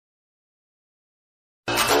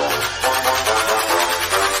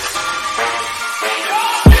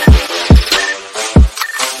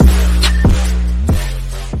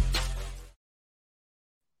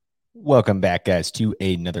Welcome back, guys, to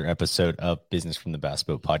another episode of Business from the Bass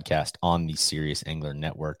Boat Podcast on the Serious Angler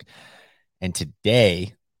Network. And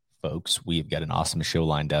today, folks, we've got an awesome show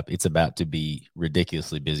lined up. It's about to be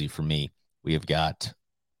ridiculously busy for me. We have got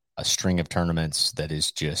a string of tournaments that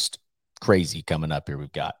is just crazy coming up here.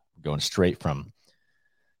 We've got going straight from,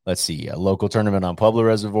 let's see, a local tournament on Pueblo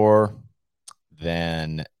Reservoir,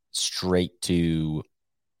 then straight to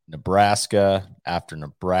Nebraska. After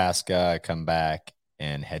Nebraska, I come back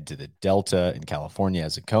and head to the Delta in California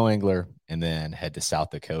as a co-angler, and then head to South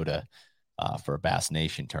Dakota for a Bass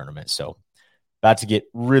Nation tournament. So about to get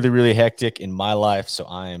really, really hectic in my life. So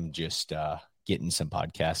I am just getting some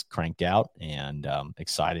podcasts cranked out and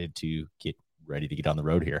excited to get ready to get on the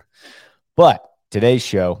road here. But today's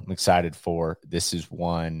show, I'm excited for. This is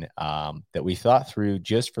one that we thought through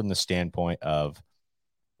just from the standpoint of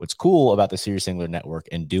what's cool about the Serious Angler Network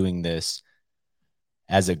and doing this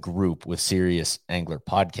as a group with Serious Angler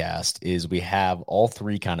Podcast is we have all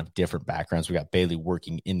three kind of different backgrounds. We got Bailey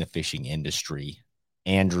working in the fishing industry,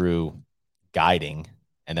 Andrew guiding,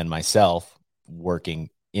 and then myself working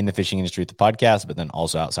in the fishing industry with the podcast, but then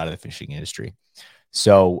also outside of the fishing industry.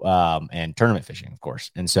 So, and tournament fishing, of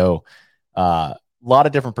course. And so a lot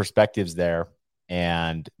of different perspectives there.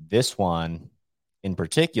 And this one in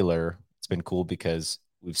particular, it's been cool because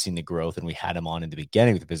we've seen the growth, and we had him on in the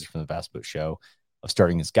beginning with the Business from the Bass Boat Show of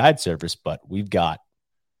starting his guide service, but we've got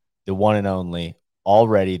the one and only,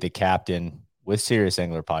 already the captain with Serious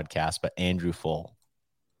Angler Podcast, but Andrew Full.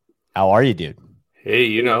 How are you, dude?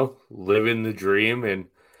 Hey, living the dream in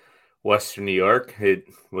Western New York. It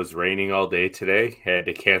was raining all day today. Had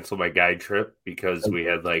to cancel my guide trip because we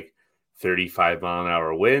had like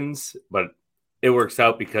 35-mile-an-hour winds, but it works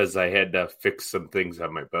out because I had to fix some things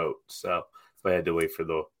on my boat. So I had to wait for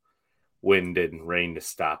the wind and rain to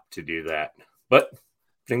stop to do that. But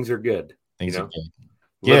things are good. Things are good.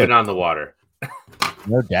 Living on the water.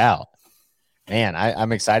 No doubt. Man,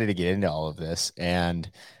 I'm excited to get into all of this. And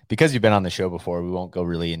because you've been on the show before, we won't go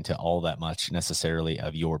really into all that much necessarily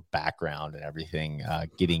of your background and everything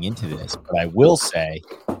getting into this. But I will say,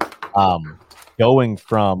 going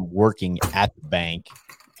from working at the bank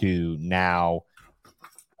to now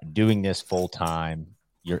doing this full time,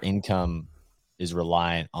 your income is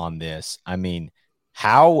reliant on this. I mean,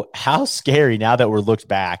 how scary now that we're looked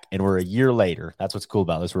back and we're a year later. That's what's cool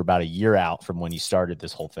about this. We're about a year out from when you started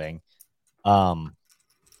this whole thing.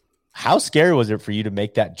 How scary was it for you to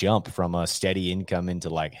make that jump from a steady income into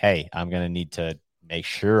like, hey, I'm going to need to make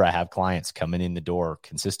sure I have clients coming in the door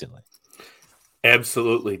consistently?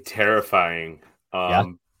 Absolutely terrifying.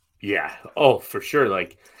 Yeah. Oh, for sure.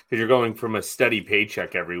 Like, because you're going from a steady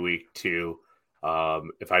paycheck every week to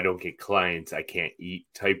if I don't get clients, I can't eat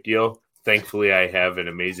type deal. Thankfully, I have an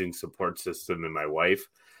amazing support system in my wife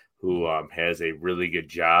who has a really good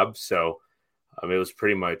job. So it was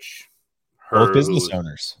pretty much her. Both business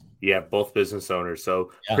owners. Yeah, both business owners.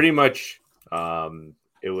 So pretty much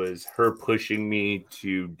it was her pushing me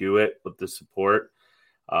to do it with the support.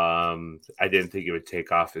 I didn't think it would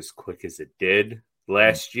take off as quick as it did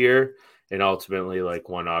last year. And ultimately, like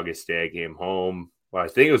one August day, I came home. Well, I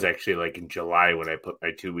think it was actually like in July when I put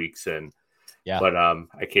my 2 weeks in. Yeah. But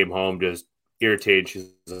I came home just irritated.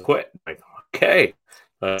 She's like, quit. I'm like, okay,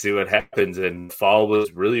 let's see what happens. And fall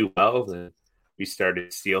was really well. And we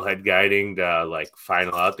started steelhead guiding to like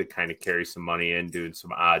final out to kind of carry some money in, doing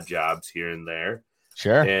some odd jobs here and there.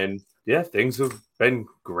 Sure. And yeah, things have been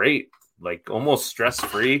great. Like almost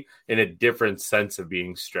stress-free in a different sense of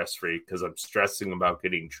being stress-free because I'm stressing about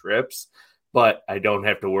getting trips, but I don't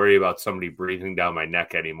have to worry about somebody breathing down my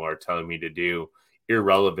neck anymore, telling me to do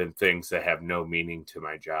irrelevant things that have no meaning to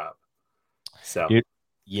my job. So,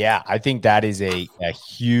 yeah, I think that is a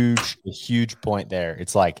huge point there.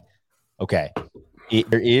 It's like, okay,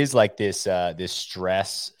 there is like this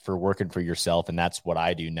stress for working for yourself. And that's what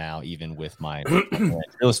I do now, even with my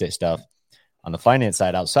real estate stuff on the finance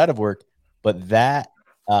side outside of work. But that,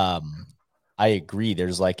 I agree.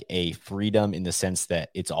 There's like a freedom in the sense that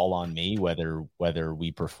it's all on me, whether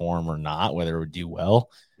we perform or not, whether we do well,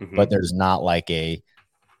 but there's not like a,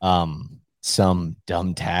 some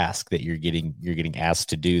dumb task that you're getting asked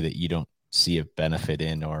to do that you don't see a benefit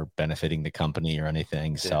in or benefiting the company or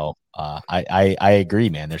anything. Yeah. So, I agree,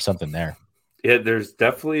 man. There's something there. Yeah. There's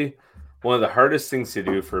definitely one of the hardest things to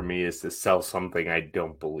do for me is to sell something I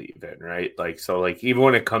don't believe in. Right. Like, so like, even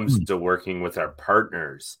when it comes to working with our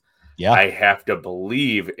partners, I have to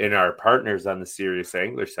believe in our partners on the Serious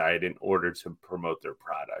Angler side in order to promote their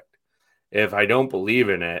product. If I don't believe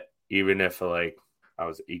in it, even if like I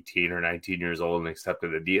was 18 or 19 years old and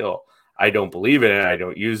accepted a deal, I don't believe in it. I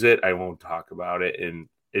don't use it. I won't talk about it. And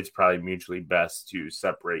it's probably mutually best to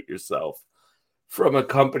separate yourself from a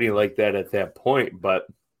company like that at that point. But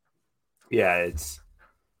yeah, it's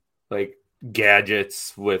like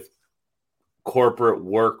gadgets with corporate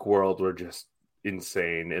work world were just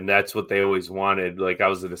insane. And that's what they always wanted. Like I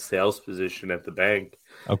was in a sales position at the bank.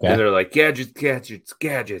 Okay. And they're like, gadgets.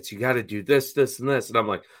 You got to do this, this, and this. And I'm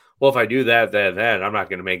like, well, if I do that, I'm not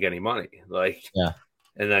going to make any money. Like, yeah.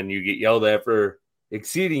 And then you get yelled at for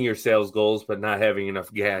exceeding your sales goals, but not having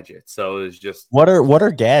enough gadgets. So it's just what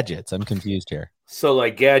are gadgets? I'm confused here. So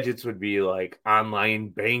like gadgets would be like online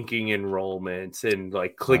banking enrollments and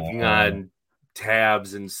like clicking on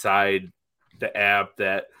tabs inside the app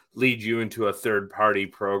that lead you into a third party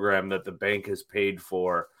program that the bank has paid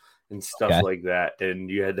for and stuff like that. And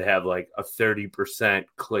you had to have like a 30%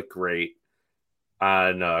 click rate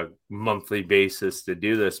on a monthly basis to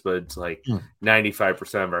do this. But it's like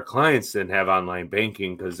 95% of our clients didn't have online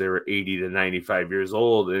banking because they were 80 to 95 years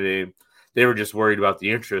old. And they were just worried about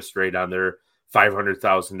the interest rate on their $500,000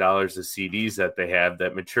 of CDs that they have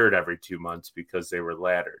that matured every 2 months because they were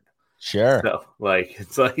laddered. Sure. So like,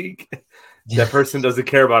 it's like that person doesn't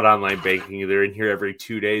care about online banking. They're in here every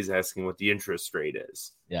 2 days asking what the interest rate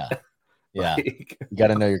is. Yeah. Yeah. You got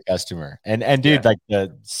to know your customer. And dude, like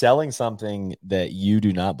selling something that you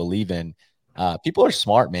do not believe in, people are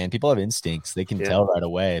smart, man. People have instincts. They can tell right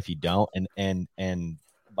away if you don't. And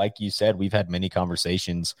like you said, we've had many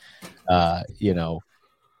conversations,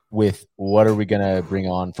 with what are we going to bring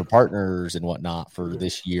on for partners and whatnot for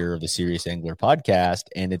this year of the Serious Angler podcast.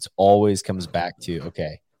 And it's always comes back to,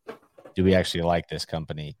 okay, do we actually like this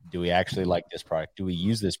company? Do we actually like this product? Do we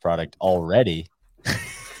use this product already?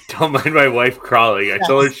 Don't mind my wife crawling. I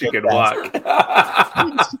told her she could walk.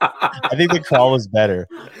 I think the crawl was better.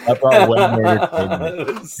 That brought way more entertainment.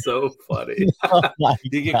 That was so funny.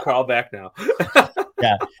 You can crawl back now.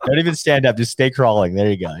 Yeah. Don't even stand up. Just stay crawling. There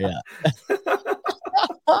you go. Yeah.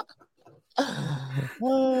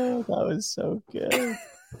 Oh, that was so good.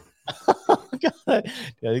 Oh, God. I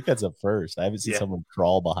think that's a first. I haven't seen someone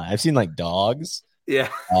crawl behind. I've seen like dogs. Yeah.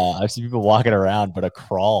 I've seen people walking around, but a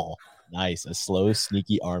crawl. Nice. A slow,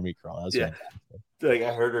 sneaky army crawl. That was fantastic. Like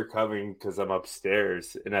I heard her coming because I'm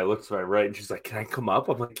upstairs and I looked to my right and she's like, "Can I come up?"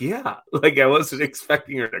 I'm like, "Yeah." Like I wasn't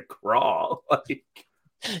expecting her to crawl. Like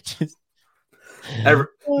just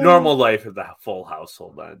normal life of the full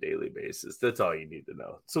household on a daily basis. That's all you need to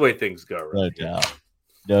know. It's the way things go. Right?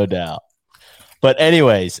 No doubt. But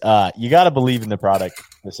anyways, you got to believe in the product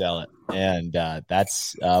to sell it. And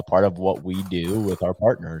that's part of what we do with our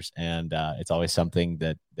partners. And it's always something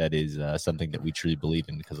that is something that we truly believe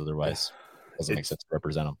in, because otherwise it doesn't make sense to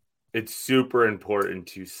represent them. It's super important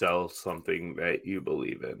to sell something that you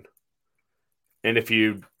believe in. And if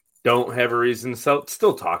you don't have a reason to sell it,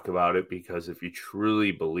 still talk about it, because if you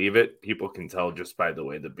truly believe it, people can tell just by the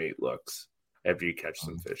way the bait looks after you catch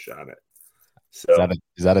some fish on it. So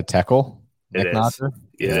is that a tackle? It is.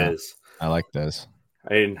 It is. I like this.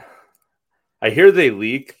 I hear they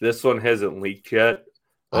leak. This one hasn't leaked yet.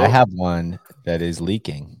 I have one that is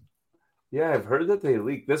leaking. Yeah, I've heard that they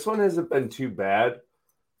leak. This one hasn't been too bad,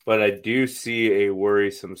 but I do see a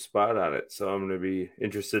worrisome spot on it. So I'm going to be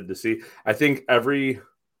interested to see. I think every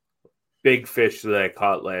big fish that I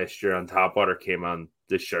caught last year on topwater came on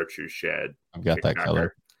the chartreuse shad. I've got that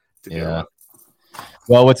color. Yeah.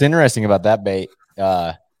 Well, what's interesting about that bait,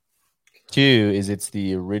 too, is it's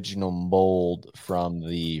the original mold from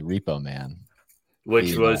the Repo Man,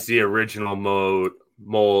 which was the original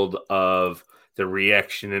mold of the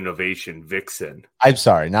Reaction Innovation Vixen. I'm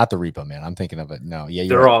sorry, not the Repo Man. I'm thinking of it. No, yeah,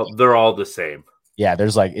 they're all the same. Yeah,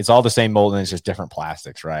 there's like it's all the same mold and it's just different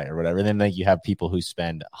plastics, right, or whatever. And then like you have people who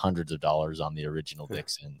spend hundreds of dollars on the original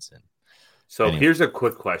Vixens. And so here's a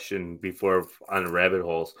quick question before on rabbit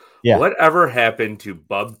holes. Yeah, whatever happened to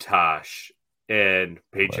Bub Tosh and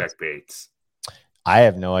Paycheck Baits? I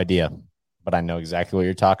have no idea, but I know exactly what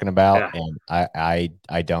you're talking about. Yeah. And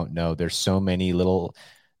I don't know. There's so many little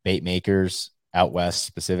bait makers out west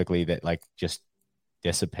specifically that like just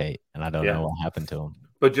dissipate, and I don't know what happened to them.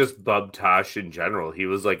 But just Bub Tosh in general, he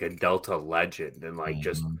was like a Delta legend and like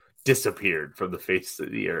just disappeared from the face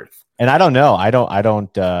of the earth. And I don't know. I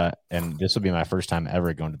don't and this will be my first time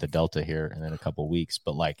ever going to the Delta here in a couple of weeks,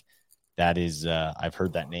 but like that is I've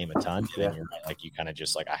heard that name a ton. And you're right, like you kind of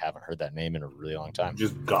just like I haven't heard that name in a really long time.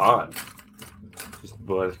 Just gone.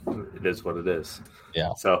 But it is what it is.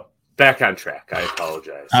 Yeah. So back on track. I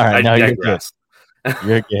apologize. All right, no, you're good.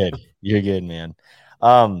 You're good. You're good, man.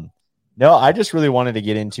 No, I just really wanted to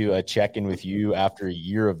get into a check-in with you after a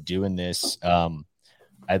year of doing this.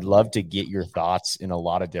 I'd love to get your thoughts in a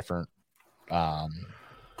lot of different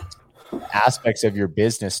aspects of your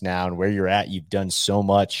business now and where you're at, you've done so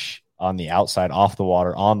much on the outside, off the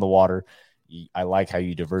water, on the water. I like how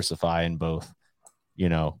you diversify in both,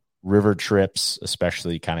 river trips,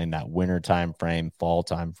 especially kind of in that winter time frame, fall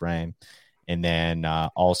time frame, and then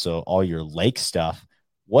also all your lake stuff.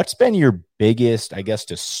 What's been your biggest, I guess,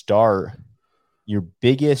 to start, your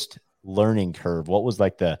biggest learning curve? What was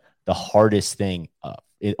like the hardest thing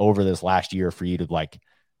over this last year for you to, like,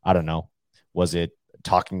 I don't know, was it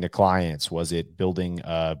talking to clients? Was it building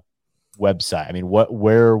a website? I mean,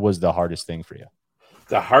 where was the hardest thing for you?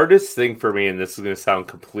 The hardest thing for me, and this is going to sound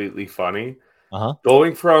completely funny,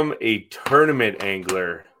 going from a tournament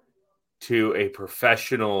angler to a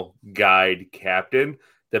professional guide captain,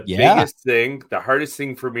 the hardest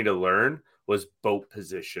thing for me to learn was boat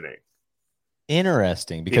positioning.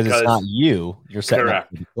 Interesting, because it's not you're setting up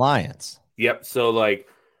the clients. Yep. So like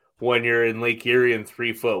when you're in Lake Erie in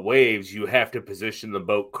 3-foot waves, you have to position the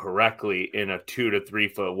boat correctly in a 2 to 3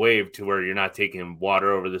 foot wave to where you're not taking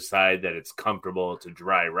water over the side, that it's comfortable. It's a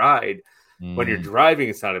dry ride. When you're driving,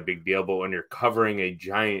 it's not a big deal, but when you're covering a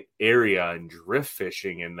giant area and drift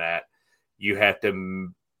fishing in that, you have to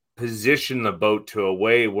position the boat to a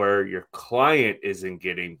way where your client isn't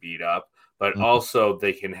getting beat up, but also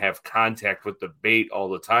they can have contact with the bait all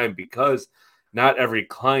the time, because not every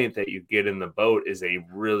client that you get in the boat is a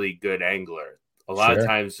really good angler. A lot of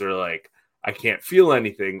times they're like, I can't feel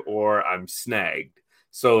anything, or I'm snagged.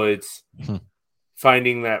 So it's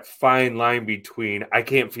finding that fine line between I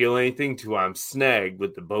can't feel anything to I'm snagged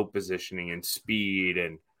with the boat positioning and speed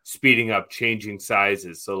and speeding up, changing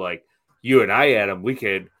sizes. So like you and I, Adam, we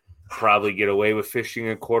could probably get away with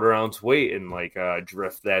fishing a 1/4 ounce weight in like a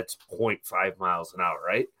drift that's 0.5 miles an hour,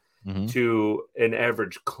 right? To an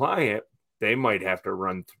average client, they might have to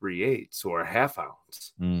run 3/8 or a 1/2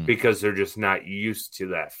 ounce because they're just not used to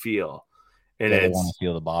that feel. And they want to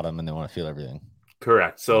feel the bottom and they want to feel everything.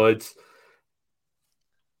 Correct. So it's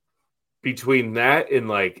between that and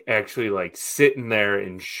like actually like sitting there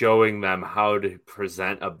and showing them how to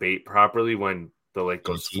present a bait properly when the lake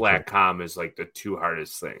goes flat calm is like the two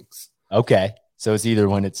hardest things. Okay. So it's either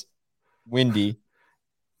when it's windy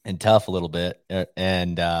and tough a little bit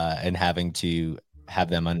and having to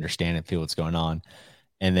have them understand and feel what's going on.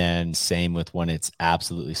 And then same with when it's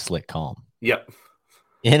absolutely slick calm. Yep.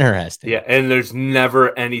 Interesting. Yeah. And there's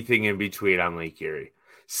never anything in between on Lake Erie.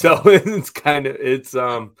 So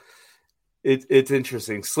it's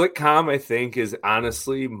interesting. Slick calm, I think, is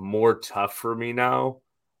honestly more tough for me now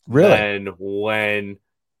than when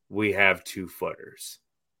we have 2-footers.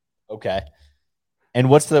 Okay. And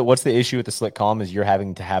what's the issue with the slick calm is you're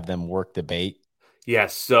having to have them work the bait?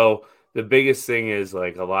 Yes. So the biggest thing is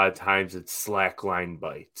like a lot of times it's slack line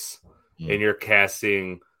bites and you're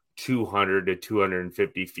casting 200 to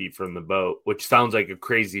 250 feet from the boat, which sounds like a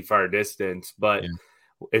crazy far distance, but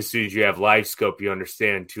as soon as you have live scope, you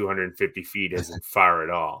understand 250 feet isn't far at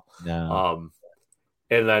all. No.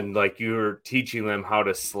 And then like you're teaching them how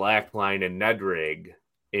to slack line a Ned rig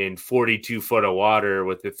in 42 foot of water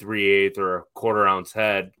with a 3/8 or a 1/4 ounce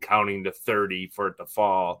head, counting to 30 for it to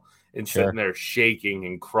fall, and sitting there shaking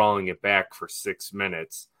and crawling it back for 6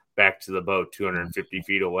 minutes back to the boat 250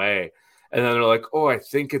 feet away. And then they're like, oh, I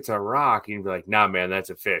think it's a rock. And you'd be like, nah, man, that's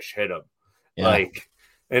a fish. Hit him.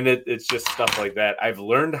 And it's just stuff like that. I've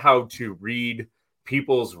learned how to read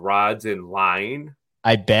people's rods in line.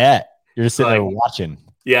 I bet. You're just sitting there watching.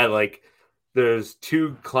 Yeah, like there's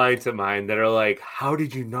 2 clients of mine that are like, how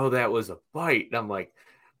did you know that was a bite? And I'm like,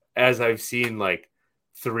 as I've seen like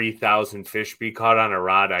 3,000 fish be caught on a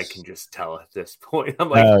rod, I can just tell at this point. I'm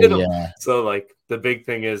like, hit them. So like the big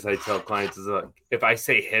thing is I tell clients is like, if I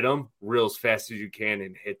say hit them, reel as fast as you can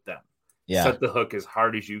and hit them. Set the hook as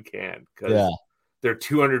hard as you can, because they're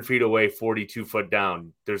 200 feet away, 42 foot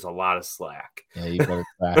down. There's a lot of slack. Yeah, you better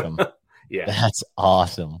track them. That's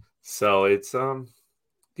awesome. So it's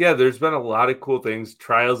there's been a lot of cool things,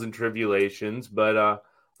 trials and tribulations, but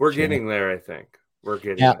we're getting there. I think we're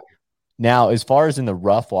getting there. Now, as far as in the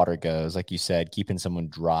rough water goes, like you said, keeping someone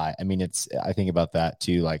dry. I mean, I think about that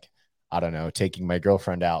too. Like, I don't know, taking my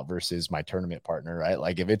girlfriend out versus my tournament partner, right?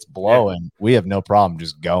 Like if it's blowing, we have no problem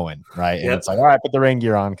just going, right? And it's like, all right, put the rain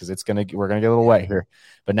gear on because we're gonna get a little wet here.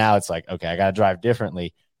 But now it's like, okay, I gotta drive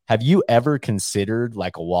differently. Have you ever considered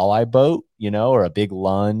like a walleye boat, or a big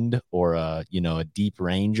Lund or a deep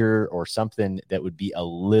Ranger or something that would be a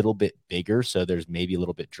little bit bigger so there's maybe a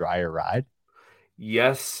little bit drier ride?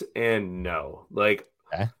 Yes and no. Like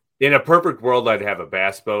in a perfect world, I'd have a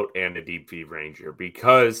bass boat and a deep feed Ranger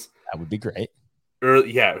because that would be great.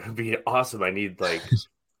 It would be awesome. I need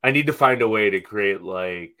to find a way to create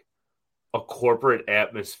like a corporate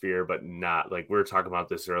atmosphere, but not like we were talking about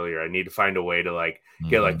this earlier. I need to find a way to like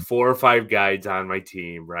get like 4 or 5 guides on my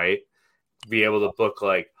team, right? Be able to book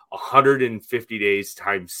like 150 days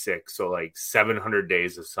times 6, so like 700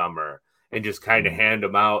 days of summer, and just kind of hand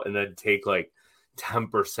them out, and then take like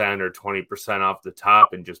 10% or 20% off the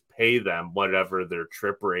top and just pay them whatever their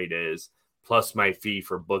trip rate is plus my fee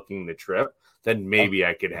for booking the trip. Then maybe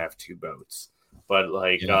I could have 2 boats. But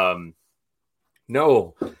like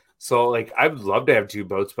no. So like I'd love to have 2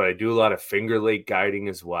 boats, but I do a lot of Finger Lake guiding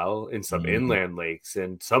as well in some inland lakes,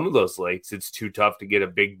 and some of those lakes it's too tough to get a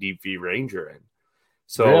big deep V Ranger in.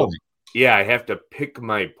 So yeah, I have to pick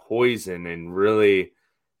my poison, and really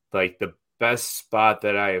like the best spot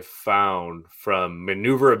that I have found from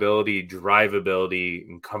maneuverability, drivability,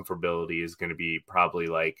 and comfortability is going to be probably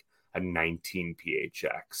like a 19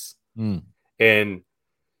 PHX. And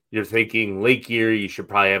you're thinking Lake Erie, you should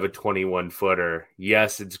probably have a 21 footer.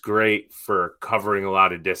 Yes, it's great for covering a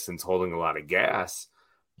lot of distance, holding a lot of gas.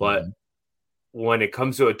 But when it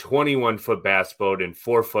comes to a 21 foot bass boat and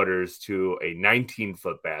 4 footers to a 19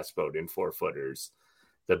 foot bass boat and 4 footers,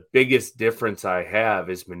 the biggest difference I have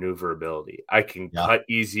is maneuverability. I can cut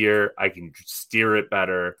easier. I can steer it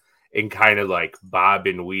better and kind of like bob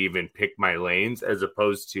and weave and pick my lanes, as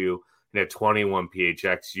opposed to in a 21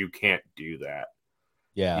 PHX, you can't do that.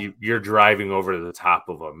 Yeah. You're driving over the top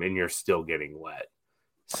of them and you're still getting wet.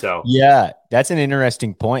 So yeah, that's an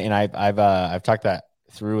interesting point. And I've talked that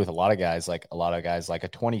through with a lot of guys like a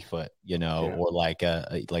 20 foot, or like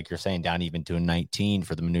you're saying, down even to a 19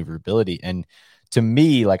 for the maneuverability. And to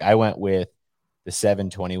me, like I went with the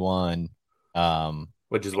 721,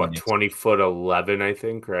 which is what, 20 foot 11, I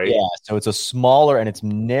think, right? Yeah. So it's a smaller and it's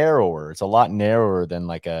narrower. It's a lot narrower than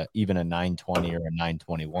like even a 920 or a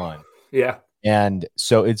 921. Yeah. And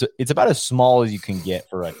so it's about as small as you can get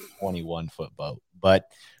for a 21 foot boat. But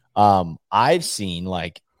I've seen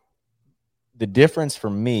like the difference for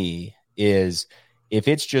me is if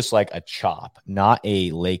it's just like a chop, not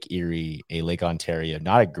a Lake Erie, a Lake Ontario,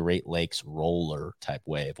 not a Great Lakes roller type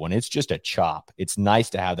wave. When it's just a chop, it's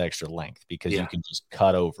nice to have that extra length because you can just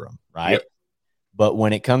cut over them, right? Yep. But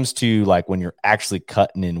when it comes to like when you're actually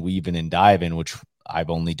cutting and weaving and diving, which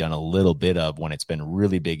I've only done a little bit of when it's been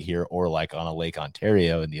really big here, or like on a Lake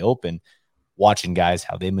Ontario in the open, watching guys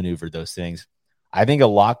how they maneuver those things, I think a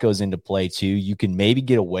lot goes into play too. You can maybe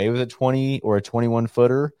get away with a 20 or a 21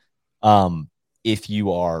 footer if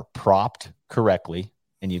you are propped correctly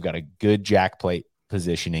and you've got a good jack plate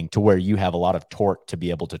positioning to where you have a lot of torque to be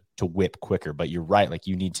able to whip quicker. But you're right, like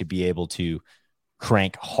you need to be able to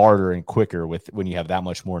crank harder and quicker when you have that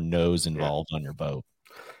much more nose involved on your boat.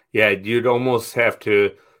 Yeah, you'd almost have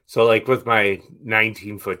to. So like with my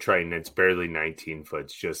 19 foot Triton, it's barely 19 foot,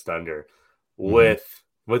 it's just under. With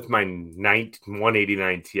my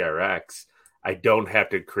 189 TRX, I don't have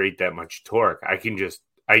to create that much torque. I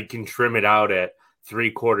can trim it out at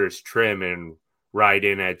 3/4 trim and ride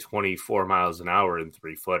in at 24 miles an hour in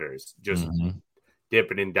 3 footers, just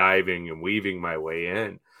dipping and diving and weaving my way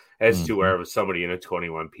in. As to where somebody in a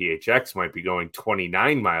 21 PHX might be going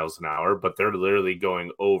 29 miles an hour, but they're literally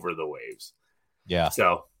going over the waves. Yeah.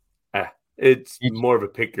 So it's more of a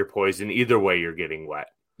pick your poison. Either way, you're getting wet.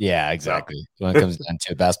 Yeah, exactly. So, when it comes down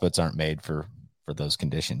to it, bass boats aren't made for those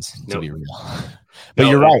conditions, to be real. But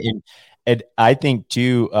you're right. And I think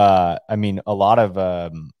too, I mean, a lot of,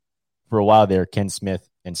 for a while there, Ken Smith,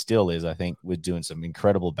 and still is, I think, was doing some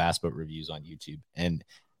incredible bass boat reviews on YouTube. And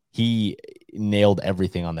he nailed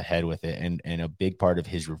everything on the head with it. And a big part of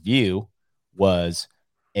his review was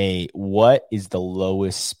what is the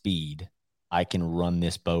lowest speed I can run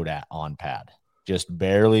this boat at on pad? Just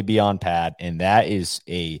barely be on pad. And that is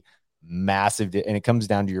a massive, and it comes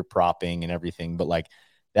down to your propping and everything. But like,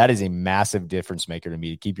 that is a massive difference maker to me,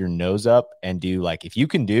 to keep your nose up and do like, if you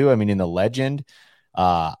can do, I mean, in the Legend,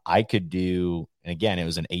 I could do, and again, it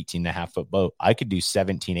was an 18.5 foot boat. I could do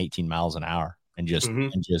 17, 18 miles an hour and just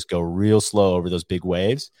go real slow over those big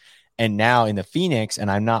waves. And now in the Phoenix, and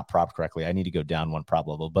I'm not propped correctly, I need to go down one prop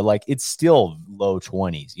level, but like it's still low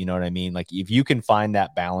 20s. You know what I mean? Like if you can find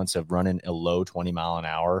that balance of running a low 20 mile an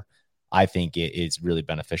hour, I think it is really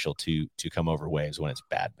beneficial to come over waves when it's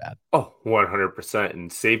bad. Oh, 100%.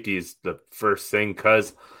 And safety is the first thing,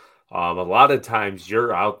 because a lot of times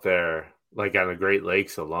you're out there, like on the Great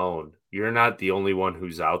Lakes alone, you're not the only one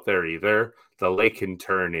who's out there either. The lake can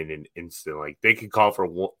turn in an instant. Like they can call for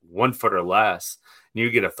 1 foot or less. And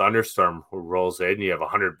you get a thunderstorm who rolls in. You have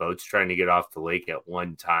 100 boats trying to get off the lake at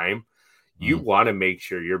one time. You want to make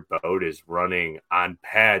sure your boat is running on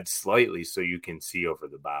pad slightly so you can see over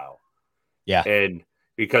the bow. Yeah. And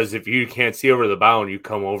because if you can't see over the bow and you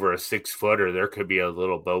come over a 6-footer, there could be a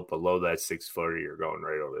little boat below that 6-footer you're going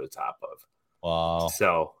right over the top of. Wow.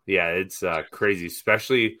 So yeah, it's crazy,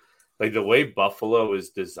 especially like the way Buffalo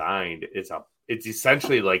is designed. It's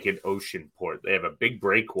essentially like an ocean port. They have a big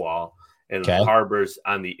break wall, and the harbor's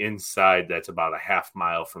on the inside. That's about a half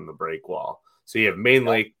mile from the break wall. So you have main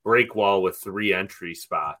lake, break wall with 3 entry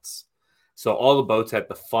spots. So all the boats have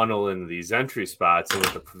to funnel into these entry spots, and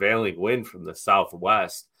with the prevailing wind from the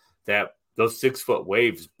southwest, that those 6-foot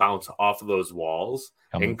waves bounce off of those walls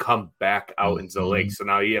and come back out into the lake. So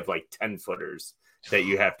now you have like 10-footers that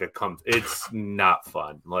you have to come. It's not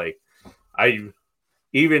fun. Like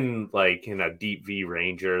even like in a deep V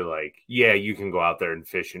Ranger, like, yeah, you can go out there and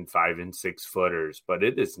fish in 5 and 6-footers, but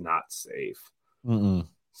it is not safe. Mm-mm.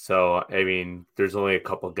 So, I mean, there's only a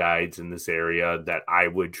couple guides in this area that I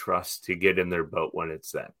would trust to get in their boat when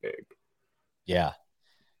it's that big. Yeah.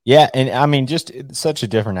 Yeah. And I mean, just such a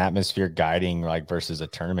different atmosphere guiding like versus a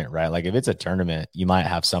tournament, right? Like if it's a tournament, you might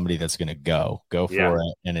have somebody that's going to go for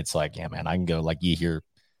it. And it's like, yeah, man, I can go. Like you hear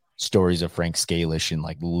stories of Frank Scalish in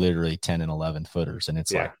like literally 10 and 11 footers. And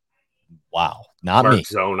it's like, wow, not Mark me.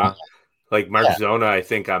 Zona. Like Mark Zona, I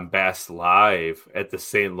think on Bass Live at the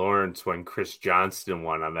St. Lawrence when Chris Johnston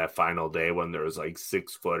won on that final day when there was like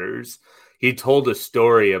 6-footers. He told a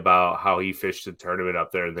story about how he fished a tournament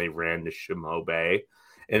up there and they ran to Chameau Bay.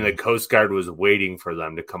 And the Coast Guard was waiting for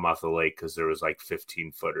them to come off the lake because there was like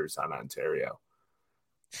 15-footers on Ontario.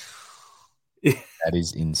 That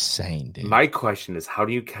is insane, dude. My question is, how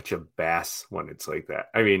do you catch a bass when it's like that?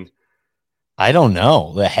 I mean, I don't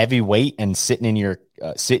know. The heavy weight and sitting in your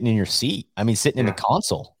seat. I mean, sitting in the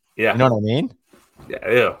console. Yeah. You know what I mean?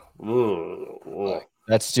 Yeah. Ooh.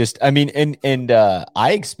 That's just, I mean, and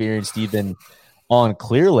I experienced even on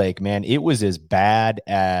Clear Lake, man, it was as bad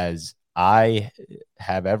as I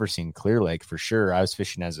have ever seen Clear Lake for sure. I was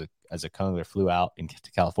fishing as a congler, flew out into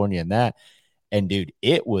California and dude,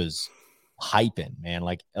 it was hyping, man.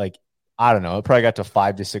 Like, I don't know. It probably got to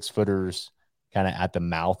 5 to 6 footers kind of at the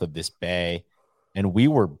mouth of this bay. And we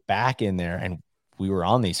were back in there and we were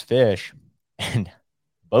on these fish and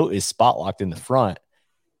boat is spot locked in the front.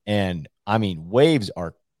 And I mean, waves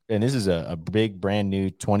are, and this is a big brand new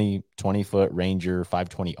 20 foot Ranger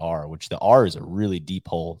 520R, which the R is a really deep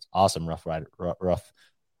hole, awesome rough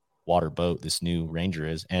water boat. This new Ranger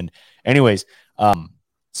is. And anyways,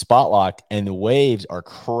 spot locked and the waves are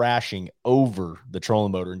crashing over the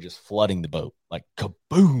trolling motor and just flooding the boat, like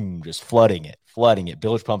kaboom, just flooding it.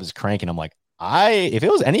 Bilge pump is cranking. I'm like, if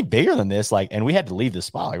it was any bigger than this, like, and we had to leave the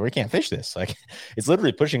spot, like we can't fish this. Like it's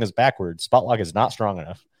literally pushing us backwards. Spot lock is not strong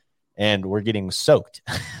enough and we're getting soaked.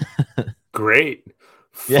 Great.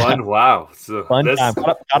 Fun. Yeah. Wow. So fun time.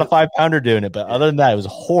 Got a 5-pounder doing it. But other than that, it was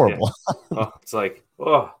horrible. Yeah. It's like,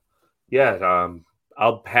 I'll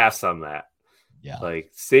pass on that. Yeah.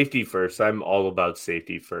 Like safety first. I'm all about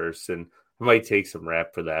safety first. And I might take some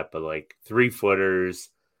rap for that, but like 3-footers,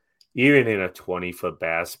 even in a 20-foot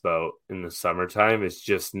bass boat in the summertime, is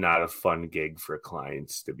just not a fun gig for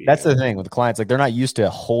clients to be. That's the thing with the clients. Like they're not used to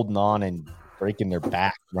holding on and breaking their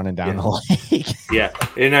back running down the lake. Yeah.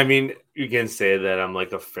 And I mean, you can say that I'm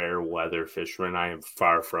like a fair weather fisherman. I am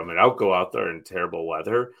far from it. I'll go out there in terrible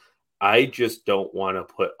weather. I just don't want to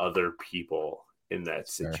put other people in that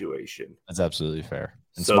situation. Fair. That's absolutely fair.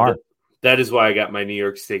 And so smart. That is why I got my New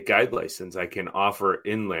York State guide license. I can offer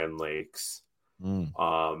inland lakes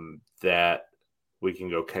that we can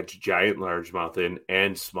go catch giant largemouth in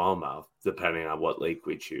and smallmouth, depending on what lake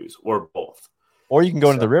we choose, or both. Or you can go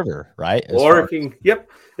into the river, right?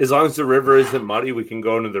 As long as the river isn't muddy, we can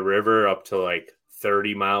go into the river up to like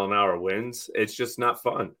 30-mile-an-hour winds. It's just not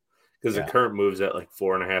fun because the current moves at like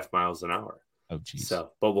 4.5 miles an hour. Oh, geez.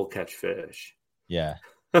 So, but we'll catch fish. Yeah.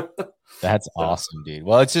 That's awesome, dude.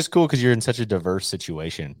 Well, it's just cool because you're in such a diverse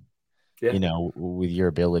situation, you know, with your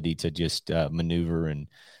ability to just maneuver and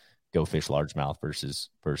go fish largemouth versus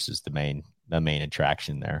the main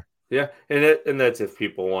attraction there. Yeah, and that's if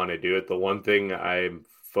people want to do it. The one thing I'm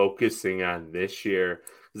focusing on this year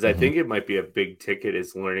is I think it might be a big ticket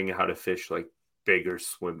is learning how to fish like bigger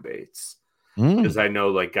swim baits. Because I know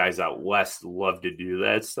like guys out west love to do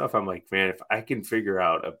that stuff. I'm like, man, if I can figure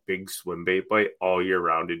out a big swim bait bite all year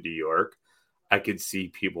round in New York, I could see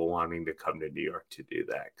people wanting to come to New York to do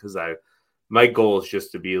that. Because my goal is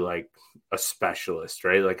just to be like a specialist,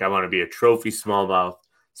 right? Like I want to be a trophy smallmouth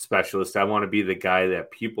specialist. I want to be the guy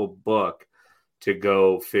that people book to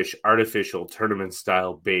go fish artificial tournament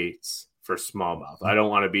style baits for smallmouth. I don't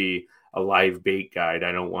want to be a live bait guide.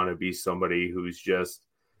 I don't want to be somebody who's just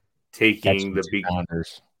taking the big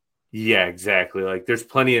pounders. Yeah, exactly. Like there's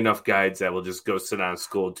plenty enough guides that will just go sit on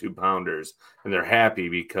school 2-pounders and they're happy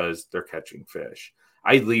because they're catching fish.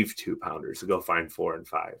 I leave 2-pounders to go find 4 and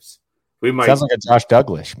 5s. We might Sounds like a Josh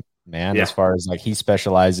Douglas, man, yeah. as far as like he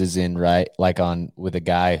specializes in, right, like on with a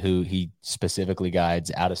guy who he specifically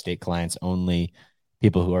guides out of state clients only,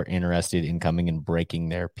 people who are interested in coming and breaking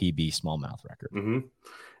their PB smallmouth record. Mm-hmm.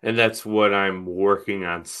 And that's what I'm working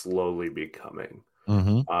on slowly becoming.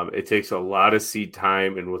 Mm-hmm. It takes a lot of seed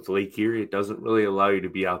time, and with Lake Erie, it doesn't really allow you to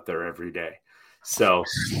be out there every day. So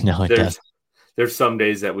No, it does. there's some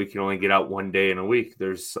days that we can only get out one day in a week.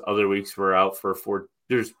 There's other weeks we're out for 4.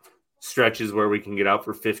 There's stretches where we can get out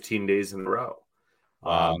for 15 days in a row.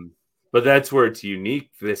 Wow. But that's where it's unique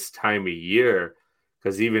this time of year,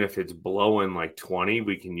 because even if it's blowing like 20,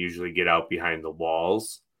 we can usually get out behind the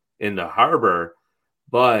walls in the harbor.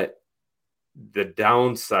 But the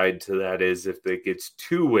downside to that is if it gets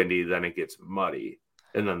too windy, then it gets muddy,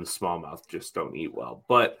 and then the smallmouth just don't eat well.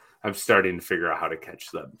 But I'm starting to figure out how to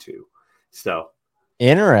catch them too. So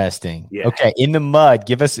interesting. Yeah. Okay, in the mud,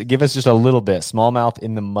 give us just a little bit. Smallmouth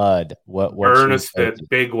in the mud. Burn a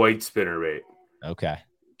big white spinnerbait. Okay,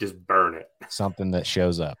 just burn it. Something that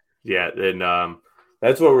shows up. Yeah, and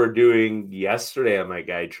that's what we're doing yesterday on my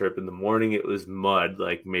guide trip. In the morning, it was mud,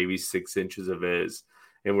 like maybe 6 inches of is.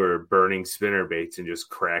 And we're burning spinner baits and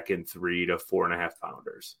just cracking 3 to 4.5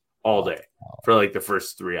 pounders all day for like the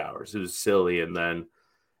first 3 hours. It was silly. And then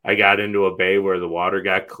I got into a bay where the water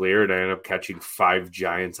got clear and I ended up catching 5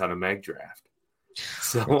 giants on a mag draft.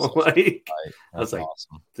 So like, I was like,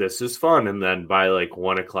 awesome. This is fun. And then by like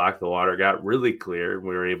 1 o'clock, the water got really clear and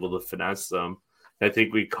we were able to finesse them. I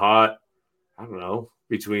think we caught, I don't know,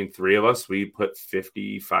 between 3 of us, we put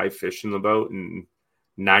 55 fish in the boat in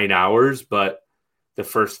 9 hours, but the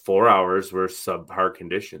first 4 hours were subpar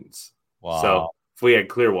conditions. Wow. So if we had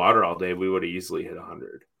clear water all day, we would have easily hit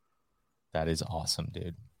 100. That is awesome,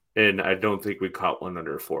 dude. And I don't think we caught one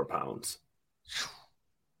under 4 pounds.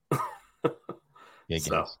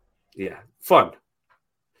 So, yeah, fun.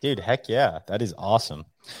 Dude, heck yeah. That is awesome.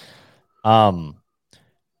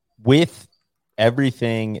 With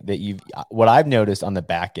everything that what I've noticed on the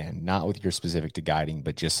back end, not with your specific to guiding,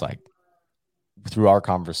 but just like through our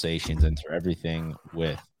conversations and through everything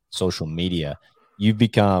with social media, you've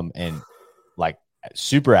become like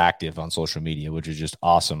super active on social media, which is just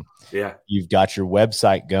awesome. Yeah. You've got your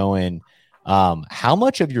website going. How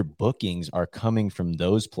much of your bookings are coming from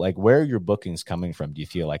those? Like, where are your bookings coming from? Do you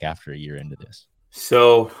feel like after a year into this?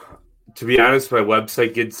 So to be honest, my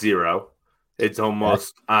website gets 0. It's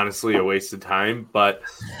almost honestly a waste of time, but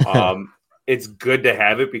it's good to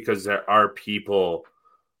have it because there are people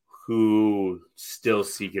who still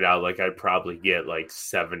seek it out. Like I probably get like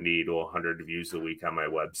 70 to 100 views a week on my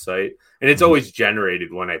website. And it's always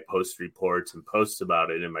generated when I post reports and post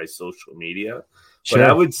about it in my social media. Sure. But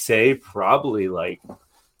I would say probably like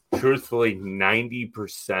truthfully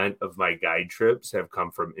 90% of my guide trips have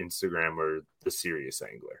come from Instagram or the Serious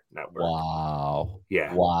Angler Network. Wow.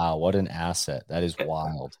 Yeah. Wow. What an asset. That is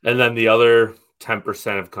wild. And then the other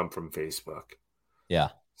 10% have come from Facebook. Yeah.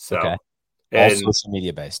 So okay. All social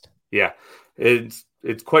media based. Yeah, it's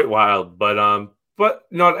quite wild, but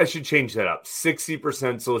no, I should change that up.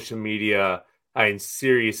 60% social media,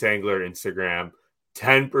 Serious Angler, Instagram,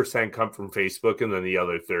 10% come from Facebook, and then the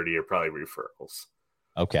other 30 are probably referrals.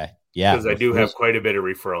 Okay, yeah, because I do have quite a bit of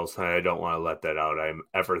referrals, and I don't want to let that out. I'm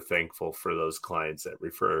ever thankful for those clients that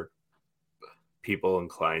refer people and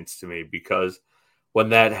clients to me, because when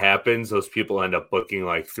that happens, those people end up booking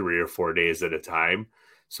like 3 or 4 days at a time.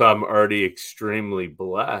 So I'm already extremely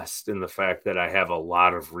blessed in the fact that I have a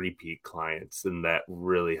lot of repeat clients, and that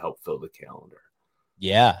really help fill the calendar.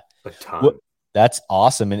 Yeah. A ton. Well, that's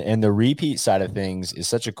awesome. And the repeat side of things is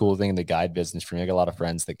such a cool thing in the guide business for me. I got a lot of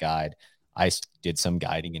friends that guide. I did some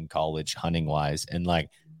guiding in college, hunting wise. And like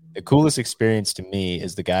the coolest experience to me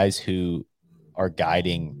is the guys who are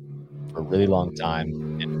guiding for a really long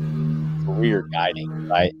time and career guiding,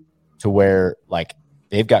 right? To where like,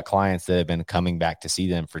 they've got clients that have been coming back to see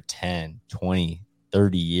them for 10, 20,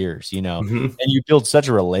 30 years, and you build such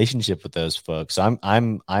a relationship with those folks. So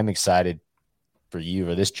I'm excited for you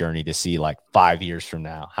for this journey to see like 5 years from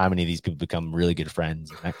now, how many of these people become really good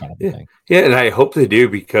friends and that kind of thing. Yeah. And I hope they do,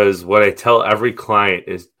 because what I tell every client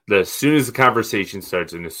is that as soon as the conversation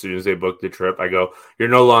starts and as soon as they book the trip, I go, you're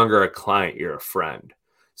no longer a client, you're a friend.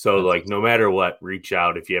 So like, no matter what, reach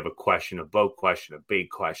out. If you have a question, a boat question, a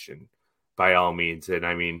bait question, by all means. And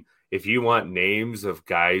I mean, if you want names of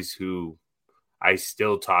guys who I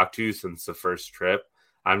still talk to since the first trip,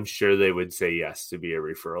 I'm sure they would say yes to be a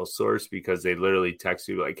referral source, because they literally text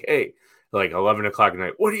you like, hey, like 11 o'clock at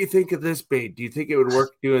night. What do you think of this bait? Do you think it would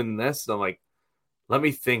work doing this? And I'm like, let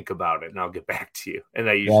me think about it and I'll get back to you. And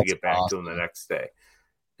I usually get back to them the next day. And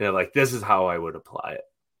they're like, this is how I would apply it.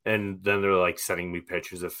 And then they're like sending me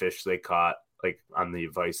pictures of fish they caught, like on the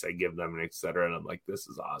advice I give them and et cetera. And I'm like, this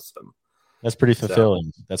is awesome. That's pretty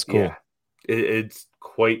fulfilling. So, that's cool. Yeah, it's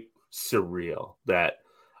quite surreal that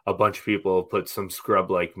a bunch of people put some scrub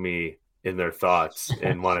like me in their thoughts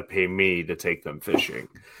and want to pay me to take them fishing.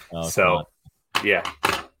 So yeah,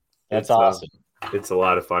 that's awesome. It's a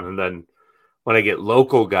lot of fun. And then when I get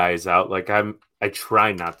local guys out, like I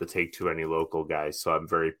try not to take too many local guys, so I'm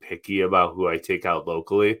very picky about who I take out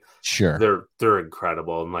locally. Sure. They're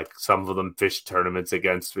incredible. And like some of them fish tournaments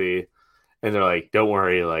against me. And they're like, don't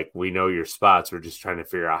worry, like we know your spots. We're just trying to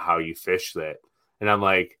figure out how you fish that. And I'm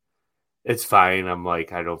like, it's fine. I'm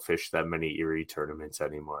like, I don't fish that many Erie tournaments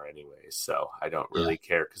anymore anyways. So I don't really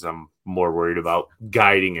care because I'm more worried about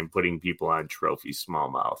guiding and putting people on trophy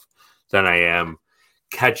smallmouth than I am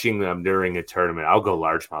catching them during a tournament. I'll go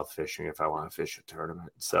largemouth fishing if I want to fish a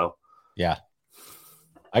tournament. So yeah,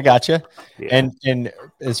 I gotcha. Yeah. And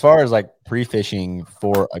as far as like pre-fishing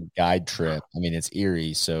for a guide trip, I mean, it's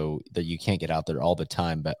Erie, so that you can't get out there all the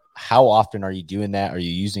time, but how often are you doing that? Are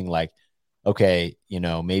you using like, okay,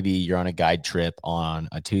 maybe you're on a guide trip on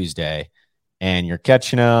a Tuesday and you're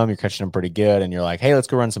catching them pretty good. And you're like, hey, let's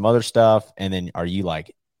go run some other stuff. And then are you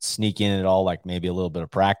like sneak in at all, like maybe a little bit of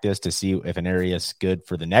practice to see if an area is good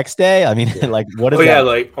for the next day? I mean, like what is that? Yeah,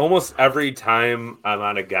 like almost every time I'm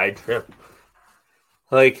on a guide trip,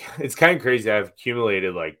 like it's kind of crazy. I've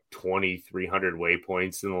accumulated like 2,300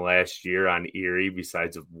 waypoints in the last year on Erie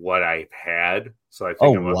besides of what I've had. So I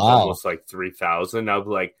think I'm almost like 3,000. I'll be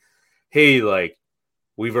like, hey, like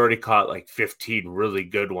we've already caught like 15 really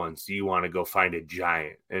good ones. Do you want to go find a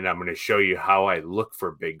giant? And I'm going to show you how I look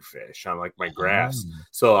for big fish on like my grass.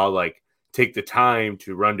 So I'll like take the time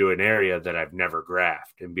to run to an area that I've never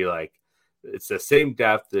graphed and be like, it's the same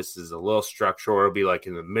depth. This is a little structure, or it'll be like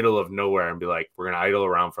in the middle of nowhere and be like, we're going to idle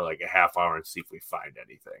around for like a half hour and see if we find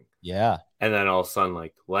anything. Yeah. And then all of a sudden,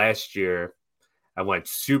 like last year, I went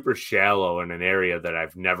super shallow in an area that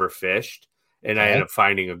I've never fished. And I ended up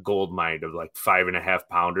finding a gold mine of like 5.5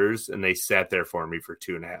 pounders, and they sat there for me for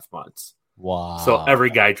 2.5 months. Wow. So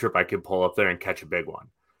every guide trip I could pull up there and catch a big one.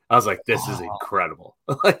 I was like, this is incredible.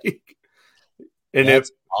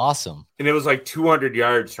 That's awesome. And it was like 200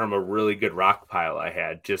 yards from a really good rock pile I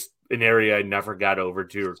had, just an area I never got over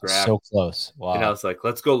to or grabbed. So close. Wow. And I was like,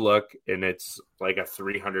 let's go look. And it's like a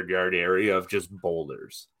 300-yard area of just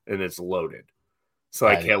boulders, and it's loaded. So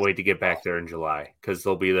I can't wait to get back there in July because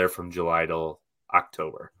they'll be there from July till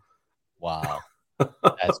October. Wow.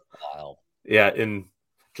 That's wild. Yeah. In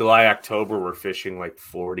July, October, we're fishing like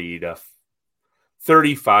 40 to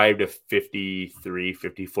 35 to 53,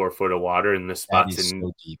 54 foot of water. And the spot's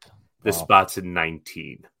so deep. The spot's in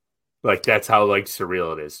 19. Like that's how like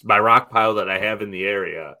surreal it is. My rock pile that I have in the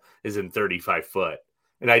area is in 35 foot.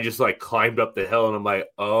 And I just like climbed up the hill and I'm like,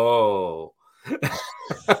 oh,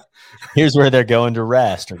 here's where they're going to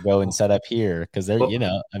rest or go and set up here because they're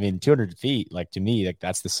 200 feet, like to me, like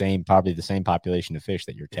that's probably the same population of fish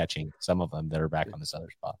that you're catching, some of them that are back on this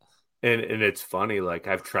other spot. And it's funny, like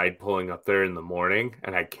I've tried pulling up there in the morning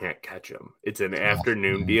and I can't catch them. It's an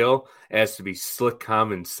afternoon deal. It has to be slick,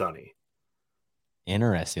 calm, and sunny.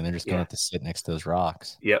 Interesting. They're just going to have to sit next to those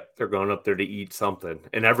rocks. Yep, they're going up there to eat something,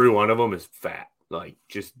 and every one of them is fat, like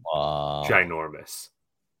just ginormous.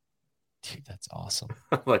 Dude, that's awesome.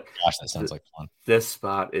 Like, gosh, that sounds like fun. This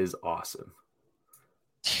spot is awesome.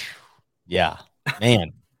 Yeah,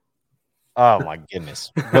 man. Oh my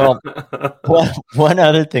goodness. Well, one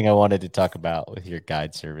other thing I wanted to talk about with your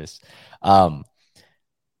guide service.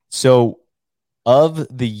 So of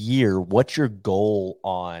the year, what's your goal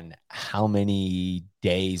on how many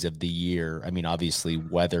days of the year? I mean, obviously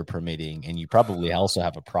weather permitting, and you probably also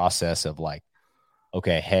have a process of like,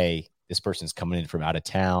 okay, hey, this person's coming in from out of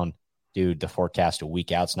town. Dude, the forecast a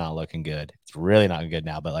week out's not looking good. It's really not good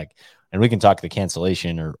now, but like, and we can talk the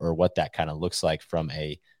cancellation or what that kind of looks like from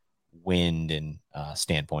a wind and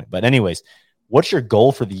standpoint. But anyways, what's your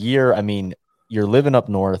goal for the year? I mean, you're living up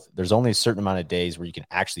north. There's only a certain amount of days where you can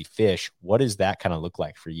actually fish. What does that kind of look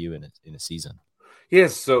like for you in a season?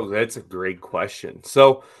 Yes, so that's a great question.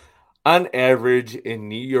 So on average in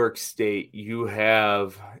New York State, you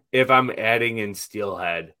have, if I'm adding in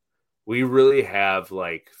steelhead, we really have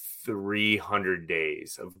like 300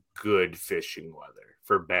 days of good fishing weather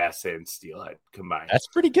for bass and steelhead combined. That's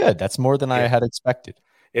pretty good. That's more than I had expected.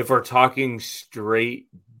 If we're talking straight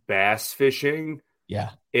bass fishing,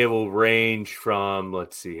 it will range from,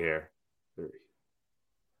 let's see here,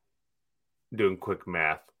 doing quick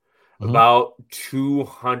math, About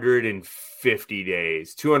 250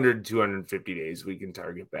 days, 250 days we can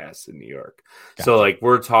target bass in New York. Gotcha. So like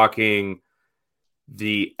we're talking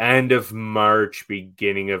the end of March,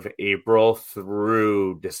 beginning of April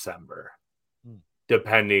through December,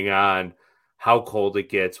 depending on how cold it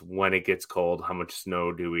gets, when it gets cold, how much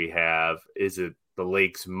snow do we have? Is it the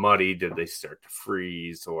lake's muddy? Did they start to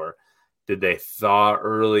freeze, or did they thaw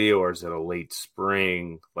early, or is it a late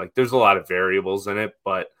spring? Like there's a lot of variables in it,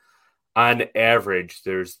 but on average,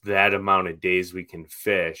 there's that amount of days we can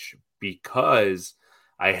fish because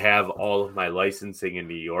I have all of my licensing in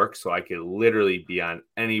New York, so I could literally be on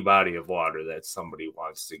any body of water that somebody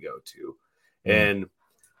wants to go to. And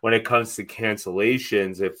when it comes to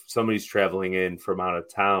cancellations, if somebody's traveling in from out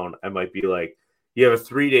of town, I might be like, you have a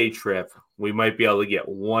 3-day trip. We might be able to get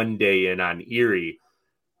 1 day in on Erie.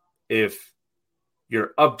 If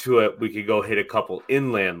you're up to it, we could go hit a couple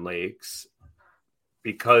inland lakes.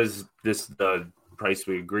 Because this is the price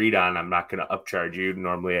we agreed on, I'm not going to upcharge you.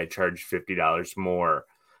 Normally, I charge $50 more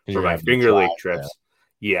for my Finger Lake trips.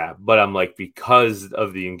 Yeah, but I'm like, because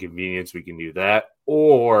of the inconvenience, we can do that,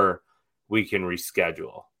 or we can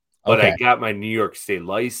reschedule. But I got my New York State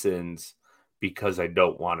license because I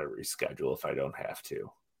don't want to reschedule if I don't have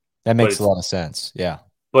to. That makes a lot of sense. Yeah.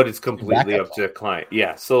 But it's completely up to the client.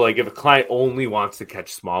 Yeah. So like if a client only wants to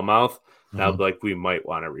catch smallmouth, now, like we might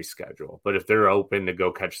want to reschedule, but if they're open to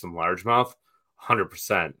go catch some largemouth,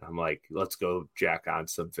 100%, I'm like, let's go jack on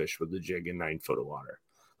some fish with a jig in 9 foot of water.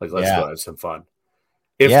 Like, let's go have some fun.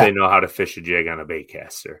 If they know how to fish a jig on a bait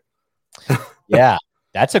caster. Yeah,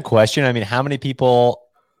 that's a question. I mean, how many people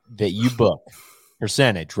that you book,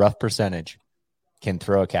 rough percentage, can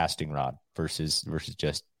throw a casting rod versus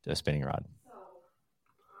just a spinning rod?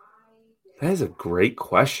 That is a great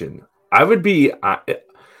question. I would be.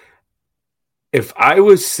 If I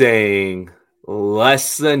was saying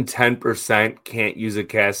less than 10% can't use a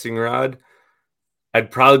casting rod, I'd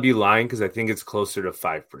probably be lying because I think it's closer to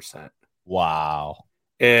 5%. Wow.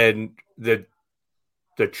 And the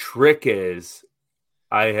trick is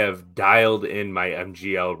I have dialed in my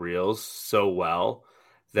MGL reels so well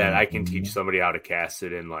that I can teach somebody how to cast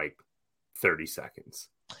it in like 30 seconds.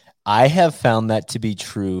 I have found that to be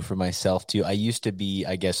true for myself too. I used to be,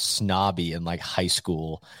 I guess, snobby in like high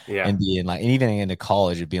school and being like, and even into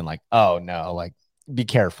college, being like, oh no, like be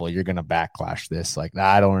careful, you're gonna backlash this. Like, nah,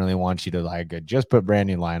 I don't really want you to like just put brand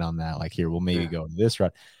new line on that. Like, here, we'll maybe go to this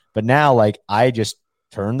route. But now, like, I just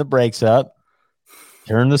turn the brakes up,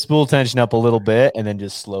 turn the spool tension up a little bit, and then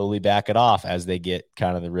just slowly back it off as they get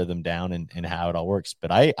kind of the rhythm down and how it all works.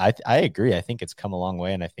 But I agree. I think it's come a long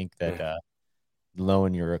way, and I think that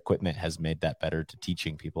loan your equipment has made that better to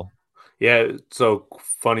teaching people. Yeah. So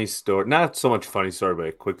funny story, not so much funny story, but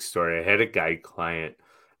a quick story. I had a guide client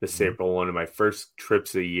this April, one of my first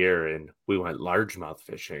trips of the year, and we went largemouth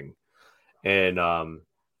fishing. And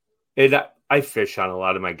I fish on a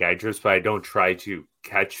lot of my guide trips, but I don't try to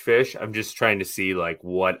catch fish. I'm just trying to see like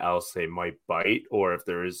what else they might bite, or if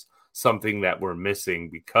there is something that we're missing,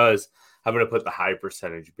 because I'm going to put the high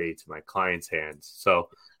percentage baits in my client's hands. So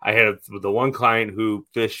I had the one client who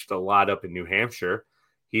fished a lot up in New Hampshire.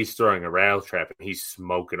 He's throwing a rattle trap and he's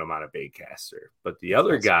smoking them on a bait caster. But the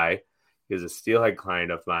other guy is a steelhead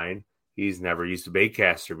client of mine. He's never used a bait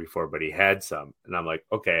caster before, but he had some. And I'm like,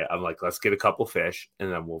 okay, let's get a couple fish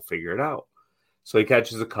and then we'll figure it out. So he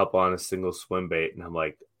catches a couple on a single swim bait. And I'm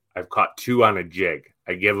like, I've caught 2 on a jig.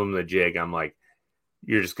 I give him the jig. I'm like,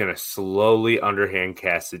 you're just going to slowly underhand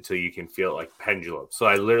cast it till you can feel it like pendulum. So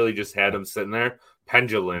I literally just had him sitting there,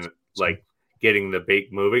 pendulum, like getting the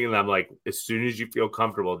bait moving. And I'm like, as soon as you feel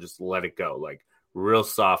comfortable, just let it go. Like real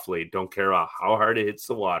softly. Don't care about how hard it hits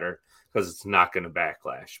the water, because it's not going to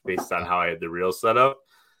backlash based on how I had the reel set up.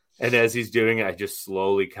 And as he's doing it, I just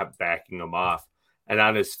slowly kept backing him off. And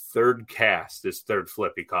on his third cast, his third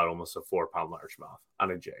flip, he caught almost a 4-pound largemouth on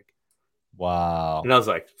a jig. Wow. And I was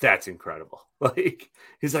like, that's incredible. Like,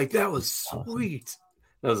 he's like, that was sweet.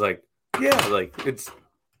 And I was like, yeah, like it's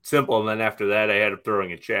simple. And then after that, I had him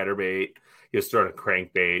throwing a chatterbait. He was throwing a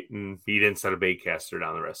crankbait, and he didn't set a bait caster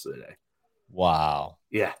down the rest of the day. Wow.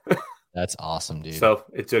 Yeah. That's awesome, dude. So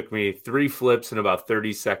it took me 3 flips and about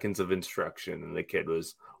 30 seconds of instruction. And the kid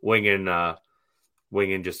was winging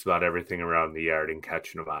just about everything around the yard and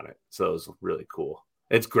catching them on it. So it was really cool.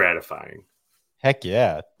 It's gratifying. Heck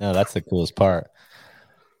yeah. No, that's the coolest part.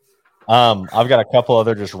 I've got a couple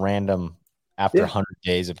other just random after 100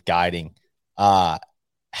 days of guiding.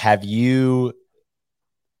 Have you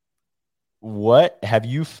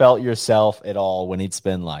felt yourself at all when it's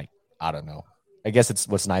been like, I don't know. I guess it's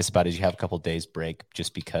what's nice about it is you have a couple days break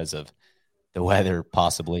just because of the weather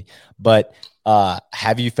possibly. But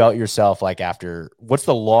have you felt yourself like what's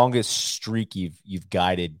the longest streak you've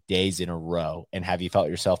guided days in a row? And have you felt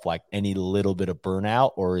yourself like any little bit of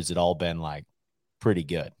burnout, or has it all been like pretty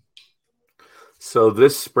good? So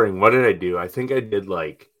this spring, what did I do? I think I did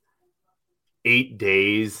like 8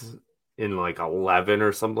 days in like 11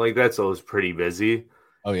 or something like that. So it was pretty busy.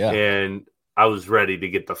 Oh yeah. And I was ready to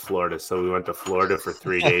get to Florida. So we went to Florida for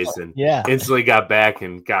 3 days and yeah. instantly got back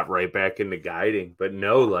and got right back into guiding. But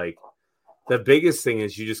no, like the biggest thing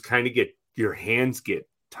is you just kind of your hands get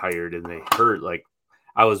tired and they hurt. Like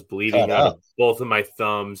I was bleeding out of both of my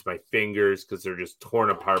thumbs, my fingers, because they're just torn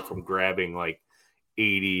apart from grabbing like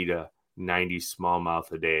 80 to 90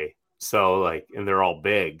 smallmouth a day. So like, and they're all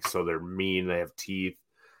big, so they're mean. They have teeth.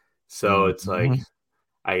 So it's like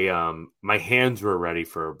my hands were ready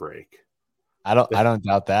for a break. I don't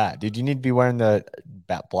doubt that, dude. You need to be wearing the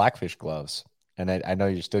Blackfish gloves, and I know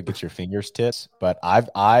you still get your fingers tips, but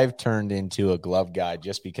I've turned into a glove guy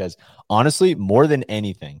just because, honestly, more than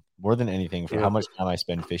anything, for how much time I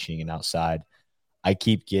spend fishing and outside, I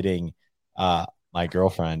keep getting. My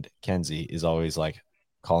girlfriend Kenzie is always like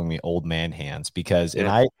calling me old man hands because, and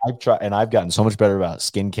I've tried, and I've gotten so much better about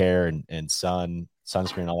skincare and sunscreen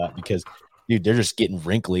and all that because. Dude, they're just getting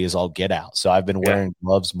wrinkly as all get out. So I've been wearing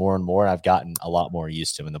gloves more and more. And I've gotten a lot more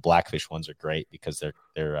used to them. And the Blackfish ones are great because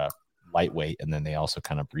they're lightweight, and then they also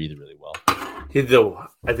kind of breathe really well.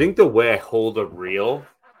 I think the way I hold a reel,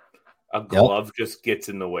 a glove just gets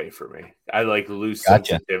in the way for me. I like lose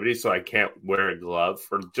sensitivity, so I can't wear a glove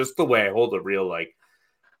for just the way I hold a reel. Like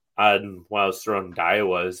while I was throwing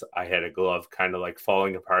Daiwas, I had a glove kind of like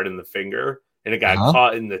falling apart in the finger. And it got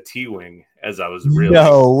caught in the T-wing as I was reeling.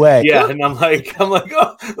 No way. Yeah, and I'm like, oh,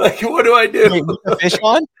 like, what do I do? Wait, with the fish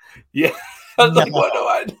on? Yeah. I was like, what do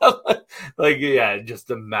I do? Like, yeah,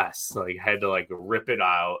 just a mess. Like, I had to like rip it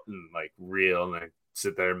out and like reel, and I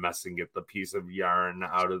sit there and mess and get the piece of yarn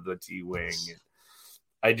out of the T-wing.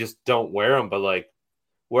 I just don't wear them, but like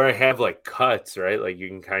where I have like cuts, right? Like you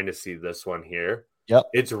can kind of see this one here. Yep.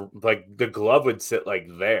 It's like the glove would sit like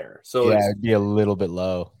there. So yeah, it'd be a little bit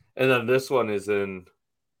low. And then this one is that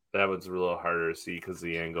one's a little harder to see because of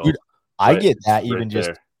the angle. Dude, I get that even right just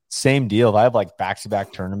there. Same deal. If I have like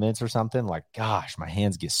back-to-back tournaments or something, like, gosh, my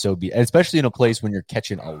hands get so beat, especially in a place when you're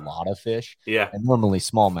catching a lot of fish. Yeah. And normally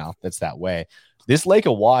smallmouth, that's that way. This Lake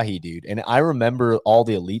Oahe, dude, and I remember all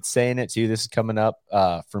the elites saying it too. This is coming up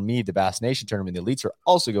for me, the Bass Nation tournament. The elites are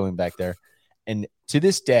also going back there. And to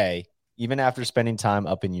this day, even after spending time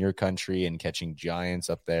up in your country and catching giants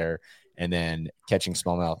up there and then catching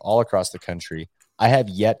smallmouth all across the country, I have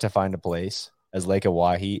yet to find a place as Lake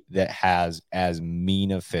Oahe that has as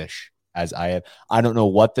mean of fish as I have. I don't know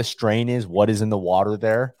what the strain is, what is in the water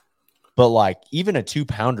there, but like even a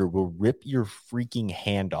 2-pounder will rip your freaking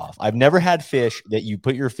hand off. I've never had fish that you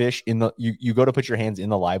put your fish in you go to put your hands in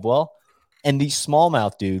the live well, and these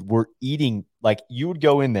smallmouth, dude, were eating, like you would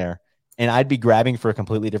go in there and I'd be grabbing for a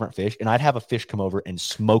completely different fish, and I'd have a fish come over and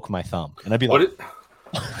smoke my thumb, and I'd be like,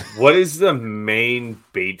 what is the main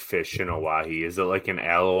bait fish in Oahe? Is it like an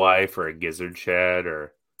aloe for a gizzard shad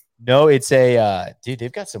or? No, it's a dude.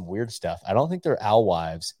 They've got some weird stuff. I don't think they're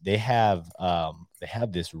alewives. They have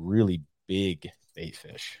this really big bait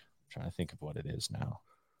fish. I'm trying to think of what it is now.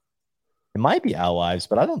 It might be alewives,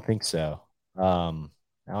 but I don't think so. Now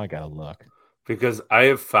I gotta look, because I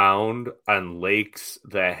have found on lakes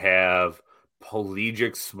that have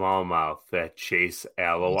pelagic smallmouth that chase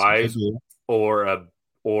alowives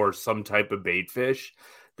or some type of bait fish,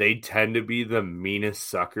 they tend to be the meanest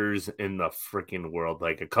suckers in the freaking world.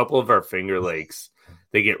 Like a couple of our Finger Lakes,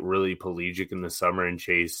 they get really pelagic in the summer and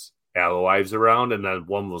chase alowives around, and then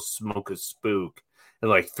one will smoke a spook in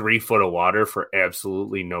like 3 foot of water for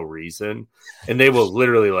absolutely no reason. And they will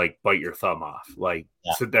literally like bite your thumb off, like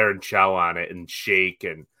sit there and chow on it and shake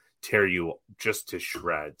and tear you just to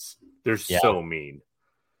shreds. They're so mean.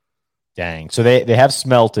 Dang. So they have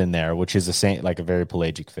smelt in there, which is the same, like a very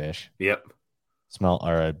pelagic fish. Yep. Smelt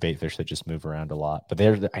are a bait fish that just move around a lot. But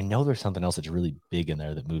I know there's something else that's really big in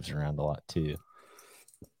there that moves around a lot too.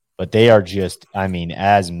 But they are just, I mean,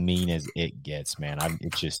 as mean as it gets, man.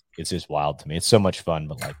 It's just wild to me. It's so much fun,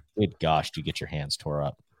 but like, good gosh, do you get your hands tore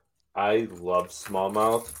up? I love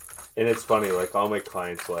smallmouth. And it's funny, like all my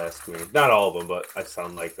clients will ask me, not all of them, but I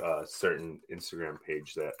sound like a certain Instagram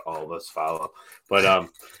page that all of us follow. But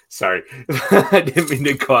sorry, I didn't mean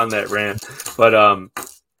to go on that rant. But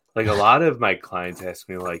like a lot of my clients ask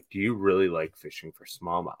me, like, do you really like fishing for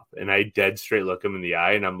smallmouth? And I dead straight look them in the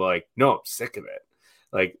eye and I'm like, no, I'm sick of it.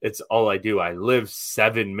 Like, it's all I do. I live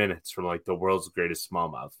 7 minutes from like the world's greatest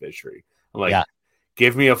smallmouth fishery. I'm like,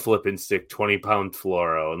 give me a flipping stick, 20-pound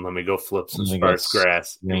fluoro, and let me go flip some sparse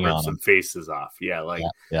grass and rip some faces off. Yeah, like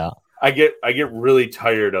I get really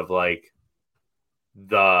tired of like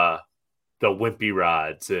the wimpy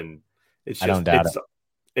rods, and it's just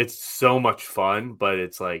it's so much fun, but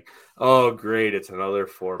it's like, oh great, it's another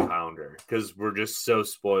 4-pounder, because we're just so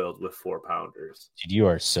spoiled with 4-pounders. Dude, you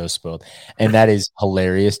are so spoiled, and that is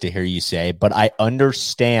hilarious to hear you say. But I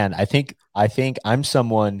understand. I think I'm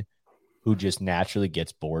someone who just naturally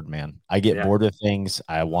gets bored, man. I get bored of things.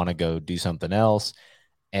 I want to go do something else,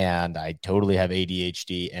 and I totally have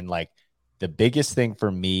ADHD. And like the biggest thing for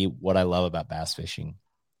me, what I love about bass fishing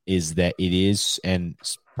is that it is, and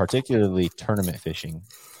particularly tournament fishing,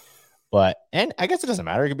 and I guess it doesn't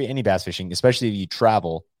matter. It could be any bass fishing, especially if you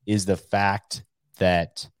travel, is the fact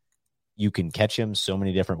that you can catch them so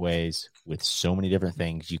many different ways with so many different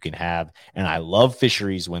things you can have. And I love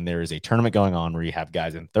fisheries when there is a tournament going on where you have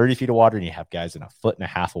guys in 30 feet of water and you have guys in 1.5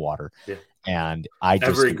 feet of water. Yeah. And I just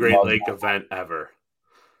every Great Lake event ever.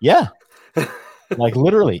 Yeah. Like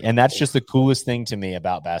literally. And that's just the coolest thing to me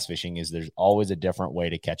about bass fishing is there's always a different way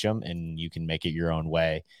to catch them, and you can make it your own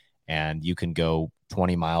way, and you can go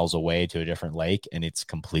 20 miles away to a different lake and it's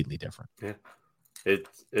completely different. Yeah.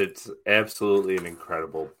 It's absolutely an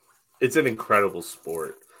incredible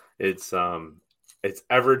sport. It's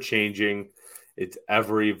ever changing. It's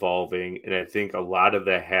ever evolving. And I think a lot of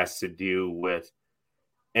that has to do with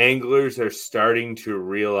anglers are starting to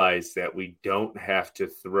realize that we don't have to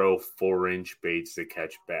throw 4-inch baits to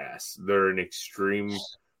catch bass. They're an extreme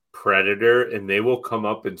predator, and they will come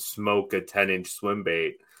up and smoke a 10-inch swim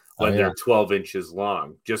bait when they're 12 inches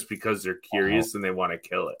long, just because they're curious and they want to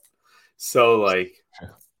kill it. So like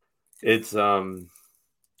it's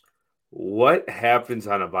what happens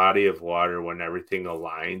on a body of water when everything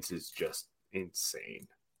aligns is just insane.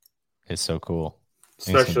 It's so cool.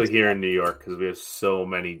 Especially here in New York, because we have so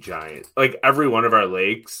many giant. Like every one of our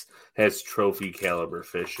lakes has trophy caliber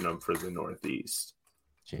fish in them for the Northeast.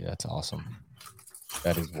 Gee, that's awesome.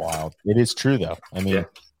 That is wild. It is true, though. I mean,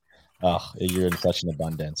 you're in such an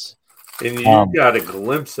abundance. And you got a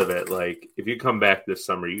glimpse of it. Like if you come back this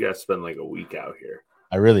summer, you got to spend like a week out here.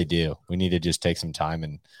 I really do. We need to just take some time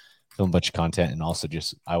and film a bunch of content, and also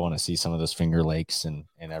just I want to see some of those Finger Lakes and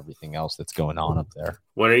everything else that's going on up there.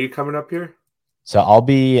 When are you coming up here? So I'll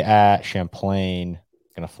be at Champlain,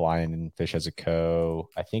 gonna fly in and fish as a co.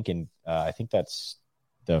 I think that's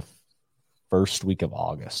the first week of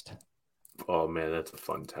August. Oh man, that's a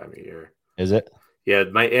fun time of year. Is it? Yeah,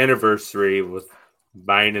 my anniversary with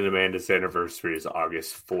mine and Amanda's anniversary is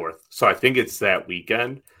August 4th. So I think it's that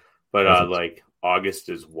weekend. But like August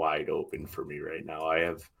is wide open for me right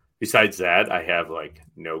now. Besides that, I have like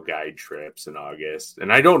no guide trips in August.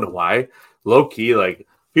 And I don't know why. Low key, like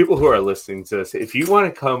people who are listening to this, if you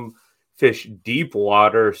want to come fish deep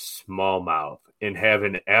water smallmouth and have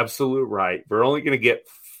an absolute right, we're only going to get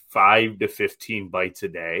 5 to 15 bites a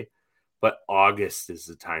day. But August is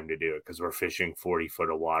the time to do it because we're fishing 40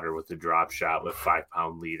 foot of water with a drop shot with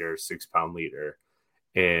 5-pound leader, 6-pound leader.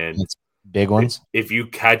 And it's big ones. If you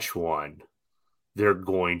catch one, they're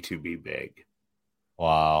going to be big.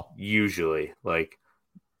 Wow. Usually, like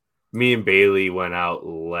me and Bailey went out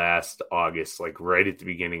last August, like right at the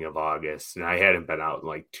beginning of August. And I hadn't been out in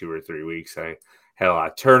like 2 or 3 weeks. I had a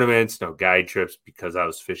lot of tournaments, no guide trips because I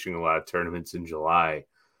was fishing a lot of tournaments in July.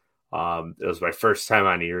 It was my first time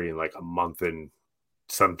on Erie in like a month and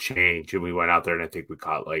some change. And we went out there and I think we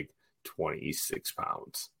caught like 26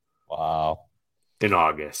 pounds. Wow. In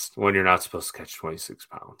August when you're not supposed to catch 26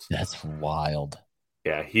 pounds. That's wild.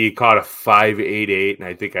 Yeah. He caught a 5.88 and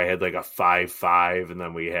I think I had like a 5.5 and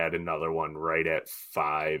then we had another one right at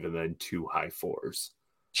 5 and then 2 high 4s.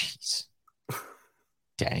 Jeez.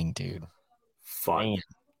 Dang, dude. Fun. Dang.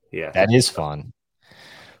 Yeah. That is fun.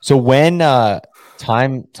 So when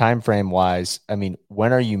time frame wise, I mean,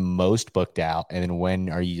 when are you most booked out? And then when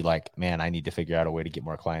are you like, man, I need to figure out a way to get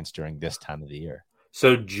more clients during this time of the year?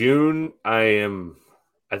 So June, I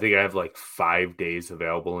think I have like 5 days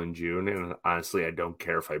available in June. And honestly, I don't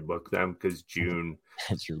care if I book them because June.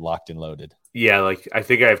 You're locked and loaded. Yeah. Like I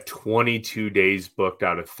think I have 22 days booked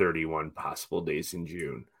out of 31 possible days in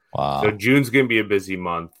June. Wow. So June's going to be a busy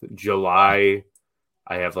month. July,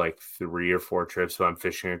 I have like 3 or 4 trips, so I'm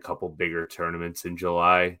fishing a couple bigger tournaments in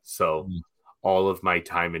July. So all of my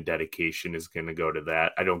time and dedication is going to go to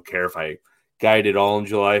that. I don't care if I guide it all in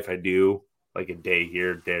July. If I do like a day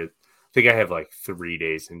here, I think I have like 3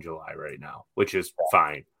 days in July right now, which is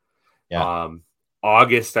fine. Yeah.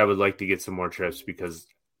 August, I would like to get some more trips because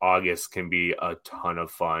August can be a ton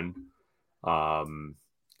of fun.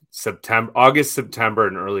 August, September,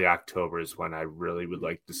 and early October is when I really would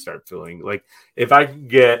like to start feeling like if I can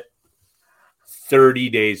get 30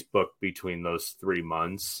 days booked between those 3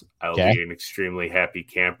 months, I'll be an extremely happy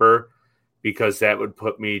camper, because that would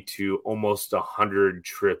put me to almost 100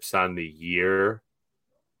 trips on the year,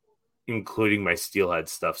 including my steelhead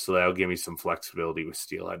stuff. So that'll give me some flexibility with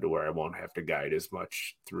steelhead to where I won't have to guide as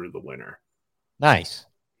much through the winter. Nice.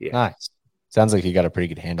 Yeah. Nice. Sounds like you got a pretty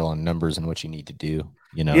good handle on numbers and what you need to do,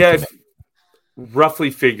 Yeah,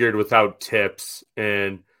 roughly figured without tips,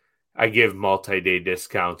 and I give multi-day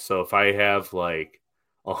discounts. So if I have like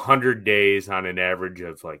 100 days on an average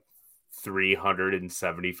of like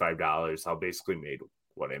 $375, I'll basically made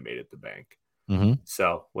what I made at the bank. Mm-hmm.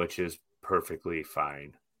 So, which is perfectly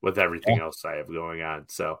fine with everything else I have going on.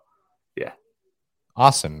 So, yeah.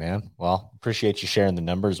 Awesome, man. Well, appreciate you sharing the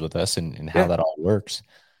numbers with us and how that all works.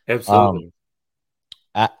 Absolutely.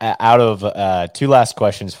 Out of 2 last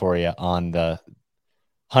questions for you on the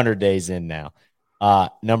 100 days in now.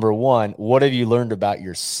 Number one, what have you learned about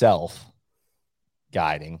yourself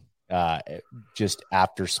guiding just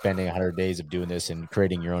after spending 100 days of doing this and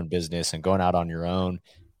creating your own business and going out on your own?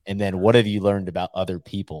 And then what have you learned about other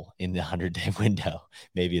people in the 100-day window?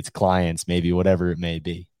 Maybe it's clients, maybe whatever it may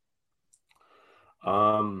be.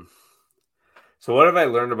 So what have I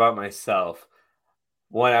learned about myself?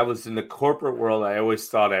 When I was in the corporate world, I always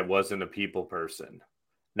thought I wasn't a people person.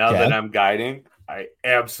 Now that I'm guiding, I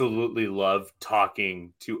absolutely love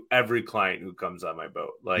talking to every client who comes on my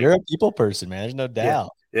boat. Like, you're a people person, man. There's no doubt.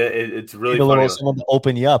 Yeah, it's really funny. Someone to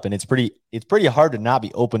open you up, and it's pretty hard to not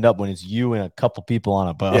be opened up when it's you and a couple people on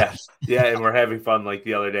a boat. Yeah, and we're having fun. Like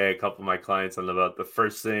the other day, a couple of my clients on the boat. The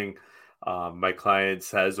first thing my client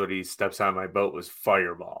says when he steps on my boat was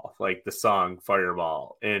Fireball, like the song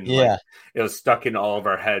Fireball. And like, it was stuck in all of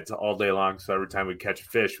our heads all day long. So every time we'd catch a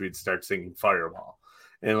fish, we'd start singing Fireball.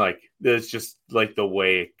 And like, it's just like the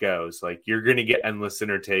way it goes. Like, you're going to get endless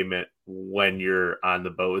entertainment when you're on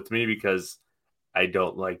the boat with me, because I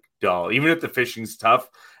don't like dull. Even if the fishing's tough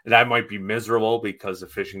and I might be miserable because the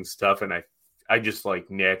fishing's tough, and I just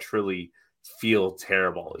like naturally feel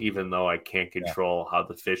terrible, even though I can't control how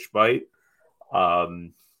the fish bite.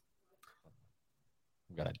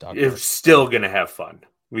 You're still going to have fun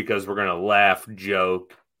because we're going to laugh,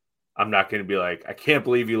 joke. I'm not going to be like, I can't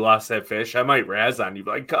believe you lost that fish. I might razz on you,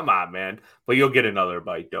 like, come on, man. But you'll get another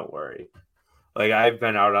bite. Don't worry. Like, I've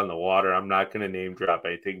been out on the water. I'm not going to name drop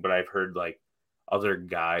anything, but I've heard like other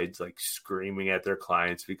guides like screaming at their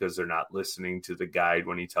clients because they're not listening to the guide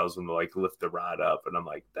when he tells them to like lift the rod up. And I'm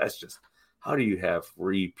like, that's just, how do you have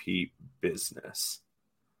repeat business?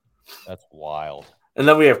 That's wild. And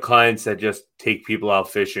then we have clients that just take people out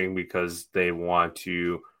fishing because they want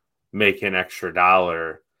to make an extra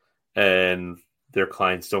dollar, and their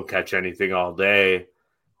clients don't catch anything all day.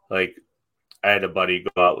 Like, I had a buddy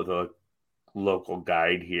go out with a local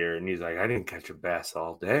guide here, and he's like, I didn't catch a bass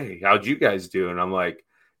all day. How'd you guys do? And I'm like,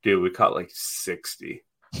 dude, we caught like 60.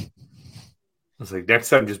 I was like, next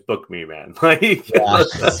time just book me, man. Like,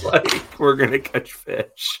 that's like, we're gonna catch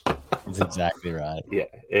fish. That's exactly right. Yeah.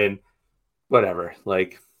 And whatever,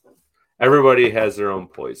 like, everybody has their own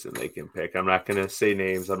poison they can pick. I'm not gonna say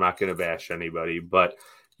names, I'm not gonna bash anybody, but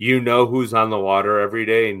you know who's on the water every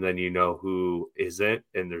day, and then you know who isn't,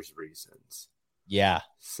 and there's reasons. Yeah.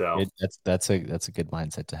 So that's a good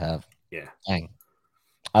mindset to have. Yeah. Dang.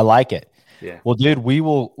 I like it. Yeah. Well, dude,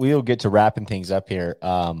 we'll get to wrapping things up here.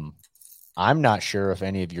 I'm not sure if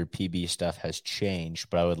any of your PB stuff has changed,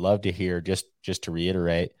 but I would love to hear, just to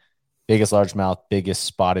reiterate, biggest largemouth, biggest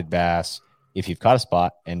spotted bass, if you've caught a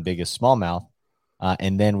spot, and biggest smallmouth.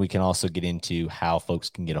 And then we can also get into how folks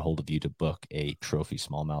can get a hold of you to book a trophy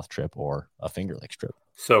smallmouth trip or a Finger Lakes trip.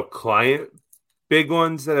 So client big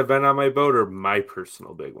ones that have been on my boat, or my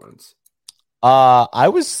personal big ones? I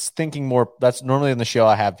was thinking more, that's normally in the show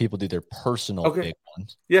I have people do their personal big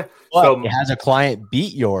ones. Yeah. But so has a client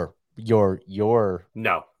beat your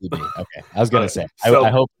no. Okay. I was going to say, I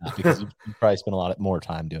hope not, because you probably spend a lot more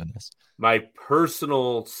time doing this. My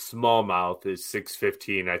personal smallmouth is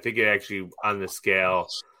 615. I think it actually on the scale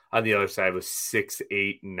on the other side was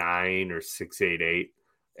 689 or 688.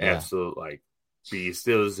 Yeah. Absolute like beast.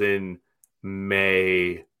 It was in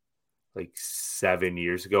May, like 7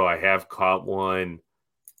 years ago. I have caught one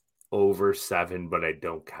over 7, but I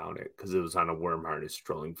don't count it because it was on a worm harness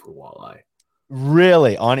trolling for walleye.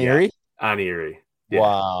 Really? On Erie? On Erie. Yeah.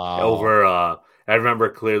 Wow. Over, I remember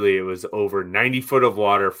clearly it was over 90 foot of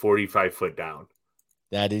water, 45 foot down.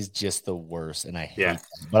 That is just the worst. And I hate that.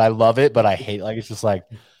 But I love it, but I hate, like, it's just like.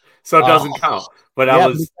 So it doesn't count. But I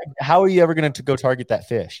was. Like, how are you ever going to go target that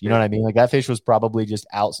fish? You know what I mean? Like, that fish was probably just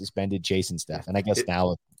out suspended chasing stuff. And I guess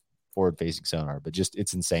now forward facing sonar, but just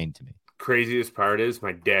it's insane to me. Craziest part is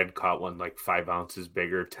my dad caught one like 5 ounces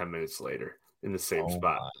bigger 10 minutes later in the same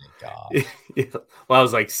spot. My God. Yeah. Well, I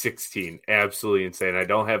was like 16. Absolutely insane. I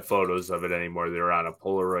don't have photos of it anymore. They were on a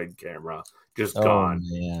Polaroid camera. Just gone.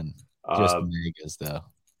 Man. Just megas though.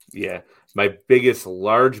 Yeah. My biggest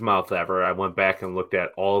largemouth ever. I went back and looked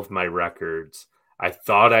at all of my records. I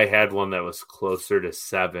thought I had one that was closer to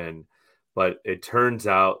 7, but it turns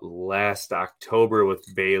out last October with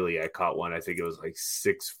Bailey, I caught one. I think it was like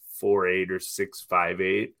 6.48 or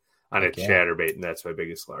 6.58 on a chatterbait, and that's my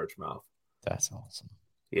biggest largemouth. That's awesome.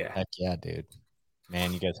 Yeah. Heck yeah, dude.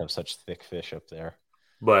 Man, you guys have such thick fish up there.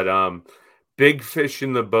 But big fish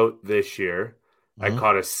in the boat this year. I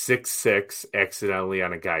caught a 6.6 accidentally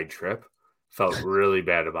on a guide trip. Felt really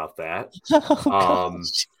bad about that.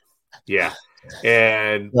 Yeah.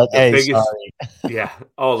 And like, the biggest yeah.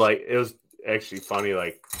 Oh, like it was actually funny.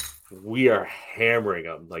 Like we are hammering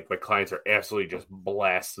them. Like my clients are absolutely just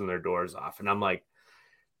blasting their doors off. And I'm like,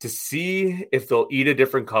 to see if they'll eat a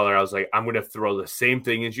different color, I was like, I'm going to throw the same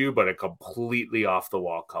thing as you, but a completely off the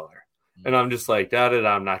wall color. And I'm just like,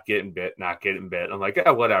 I'm not getting bit. I'm like,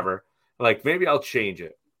 yeah, whatever. I'm like, maybe I'll change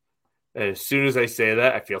it. And as soon as I say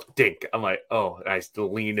that, I feel dink. I'm like, oh, and I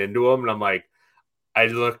still lean into them. And I'm like, I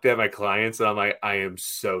looked at my clients and I'm like, I am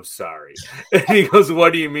so sorry. And he goes,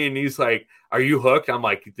 what do you mean? He's like, are you hooked? I'm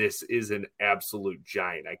like, this is an absolute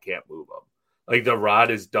giant. I can't move them. Like the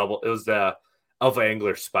rod is double. It was the Alpha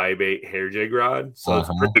Angler spy bait hair jig rod. So it's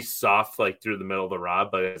pretty soft, like through the middle of the rod,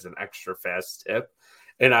 but it's an extra fast tip.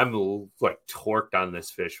 And I'm like torqued on this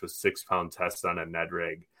fish with 6 pound test on a Ned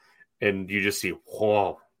rig. And you just see,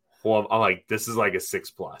 whoa. I'm like, this is like a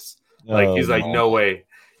 6+. Like, he's like, no way.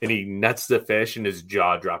 And he nets the fish and his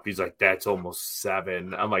jaw dropped. He's like, that's almost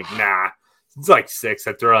 7. I'm like, nah, it's like 6.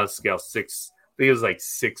 I throw on a scale 6. I think it was like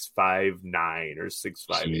 6.59 or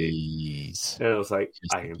 6.58. And I was like,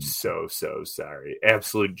 I am so sorry.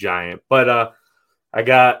 Absolute giant. But I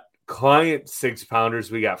got client 6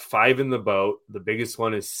 pounders. We got 5 in the boat. The biggest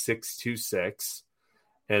one is 6.26.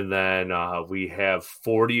 And then we have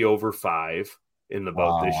 40 over 5 in the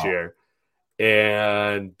boat this year.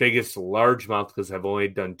 And biggest largemouth, because I've only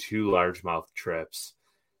done 2 largemouth trips.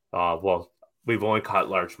 Well, we've only caught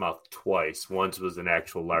largemouth twice. Once was an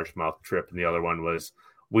actual largemouth trip, and the other one was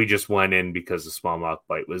we just went in because the smallmouth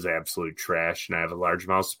bite was absolute trash, and I have a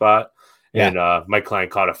largemouth spot. Yeah. And my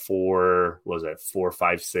client caught a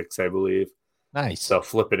 4.56, I believe. Nice. So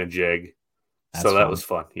flipping a jig. That's so that was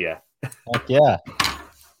fun. Yeah. Heck yeah.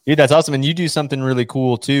 Dude, that's awesome. And you do something really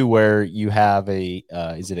cool too, where you have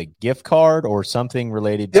is it a gift card or something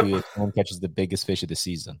related to if someone catches the biggest fish of the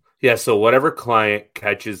season? Yeah. So whatever client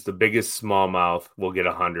catches the biggest smallmouth will get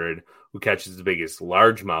 100. Who catches the biggest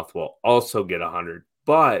largemouth will also get 100.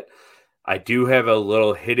 But I do have a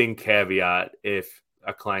little hidden caveat. If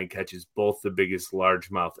a client catches both the biggest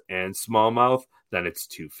largemouth and smallmouth, then it's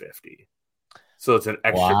 $250. So it's an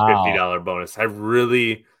extra $50 bonus. I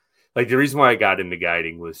really like the reason why I got into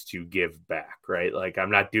guiding was to give back, right? Like I'm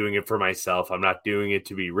not doing it for myself. I'm not doing it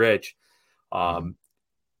to be rich.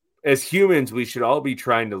 As humans, we should all be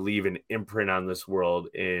trying to leave an imprint on this world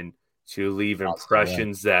and to leave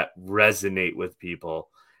impressions that resonate with people.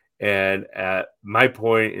 And at my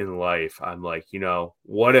point in life, I'm like,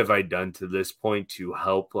 what have I done to this point to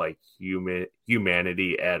help like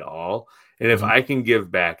humanity at all? And if I can give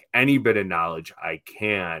back any bit of knowledge I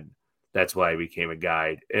can, that's why I became a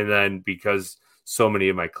guide. And then because so many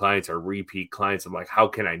of my clients are repeat clients, I'm like, how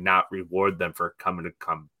can I not reward them for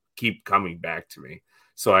keep coming back to me?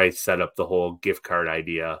 So I set up the whole gift card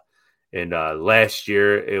idea. And last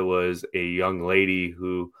year it was a young lady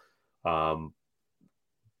who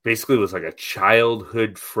basically was like a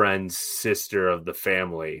childhood friend's sister of the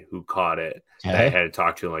family who caught it. Okay. I had to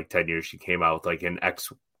talk to in like 10 years. She came out with like an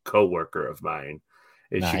ex-coworker of mine.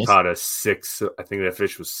 And she caught a 6. I think that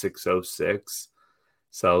fish was 6.06.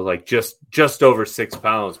 So like just over 6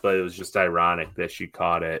 pounds, but it was just ironic that she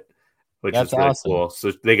caught it, which is really cool.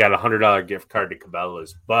 So they got $100 gift card to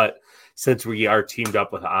Cabela's. But since we are teamed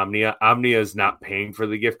up with Omnia is not paying for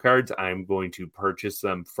the gift cards. I'm going to purchase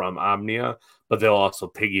them from Omnia, but they'll also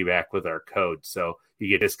piggyback with our code. So you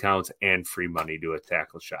get discounts and free money to a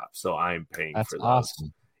tackle shop. So I'm paying for those.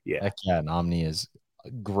 Awesome. Yeah. Heck yeah. And Omnia is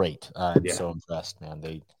great. I'm so impressed, man.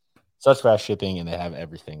 They such fast shipping and they have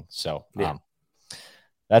everything. So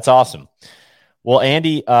that's awesome. Well,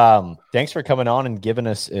 Andy, thanks for coming on and giving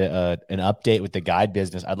us an update with the guide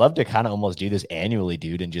business. I'd love to kind of almost do this annually,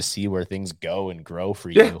 dude, and just see where things go and grow for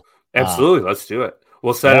you. Absolutely. Let's do it.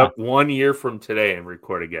 We'll set up 1 year from today and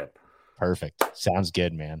record again. Perfect. Sounds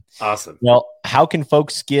good, man. Awesome. Well, how can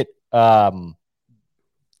folks get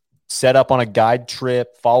set up on a guide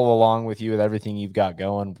trip, follow along with you with everything you've got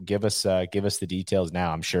going, give us the details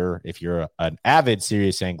now. I'm sure if you're an avid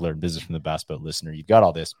serious angler and Business from the Bass Boat listener, you've got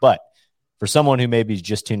all this. But for someone who maybe is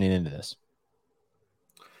just tuning into this,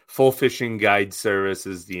 Full Fishing Guide Service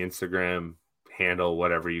is the Instagram handle,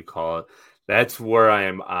 whatever you call it. That's where I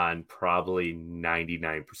am on probably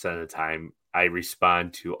 99% of the time. I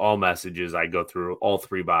respond to all messages. I go through all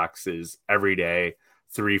 3 boxes every day,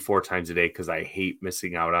 3-4 times a day, because I hate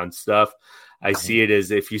missing out on stuff. I see it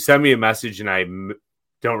as if you send me a message and I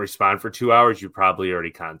don't respond for 2 hours, you probably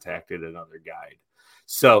already contacted another guide.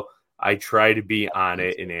 So I try to be on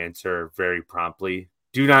it and answer very promptly.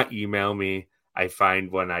 Do not email me. I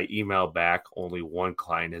find when I email back, only one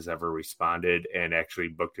client has ever responded and actually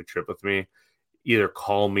booked a trip with me. Either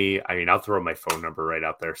call me. I mean, I'll throw my phone number right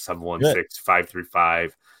out there,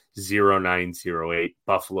 716-535-0908,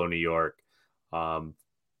 Buffalo, New York.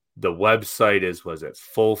 The website was it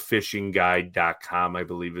fullfishingguide.com, I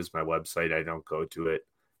believe is my website. I don't go to it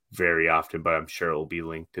very often, but I'm sure it'll be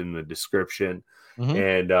linked in the description. Mm-hmm.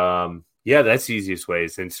 And that's the easiest way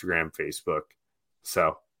is Instagram, Facebook.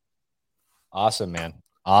 So awesome, man.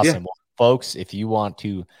 Awesome. Yeah. Well, folks, if you want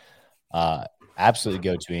to absolutely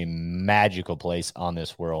go to a magical place on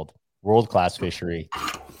this world-class fishery,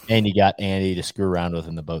 and you got Andy to screw around with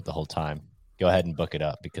in the boat the whole time, go ahead and book it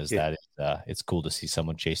up, because that is it's cool to see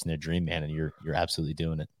someone chasing their dream, man, and you're absolutely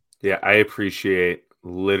doing it. Yeah, I appreciate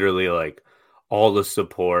literally like all the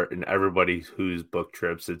support and everybody who's booked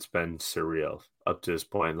trips. It's been surreal up to this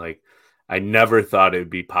point. Like, I never thought it would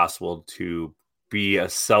be possible to be a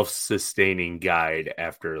self-sustaining guide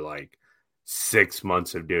after like 6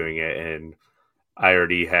 months of doing it, and I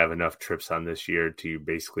already have enough trips on this year to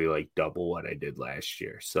basically like double what I did last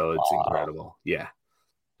year. So it's incredible. Yeah.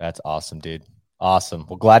 That's awesome, dude. Awesome.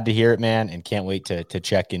 Well, glad to hear it, man. And can't wait to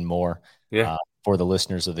check in more for the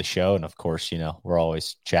listeners of the show. And of course, we're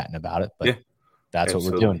always chatting about it, but that's absolutely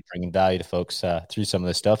what we're doing, bringing value to folks through some of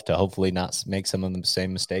this stuff to hopefully not make some of the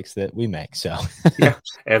same mistakes that we make. So yeah,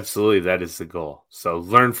 absolutely. That is the goal. So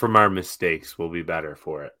learn from our mistakes. We'll be better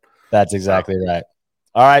for it. That's exactly right.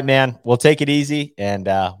 All right, man. We'll take it easy, and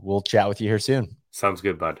we'll chat with you here soon. Sounds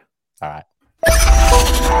good, bud. All right.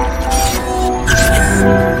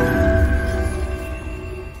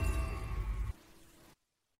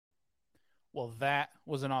 Well, that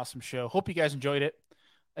was an awesome show. Hope you guys enjoyed it.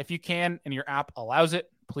 If you can and your app allows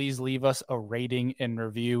it, please leave us a rating and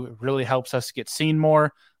review. It really helps us get seen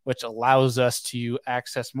more, which allows us to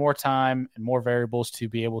access more time and more variables to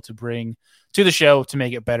be able to bring to the show to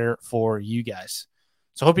make it better for you guys.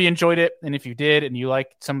 So hope you enjoyed it. And if you did, and you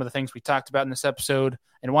liked some of the things we talked about in this episode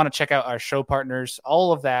and want to check out our show partners,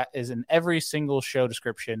 all of that is in every single show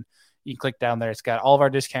description. You can click down there. It's got all of our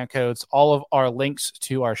discount codes, all of our links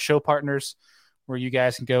to our show partners, where you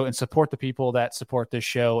guys can go and support the people that support this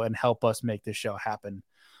show and help us make this show happen.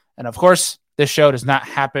 And of course, this show does not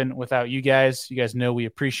happen without you guys. You guys know we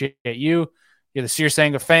appreciate you. You're the Serious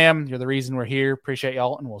Angler fam. You're the reason we're here. Appreciate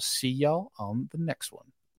y'all, and we'll see y'all on the next one.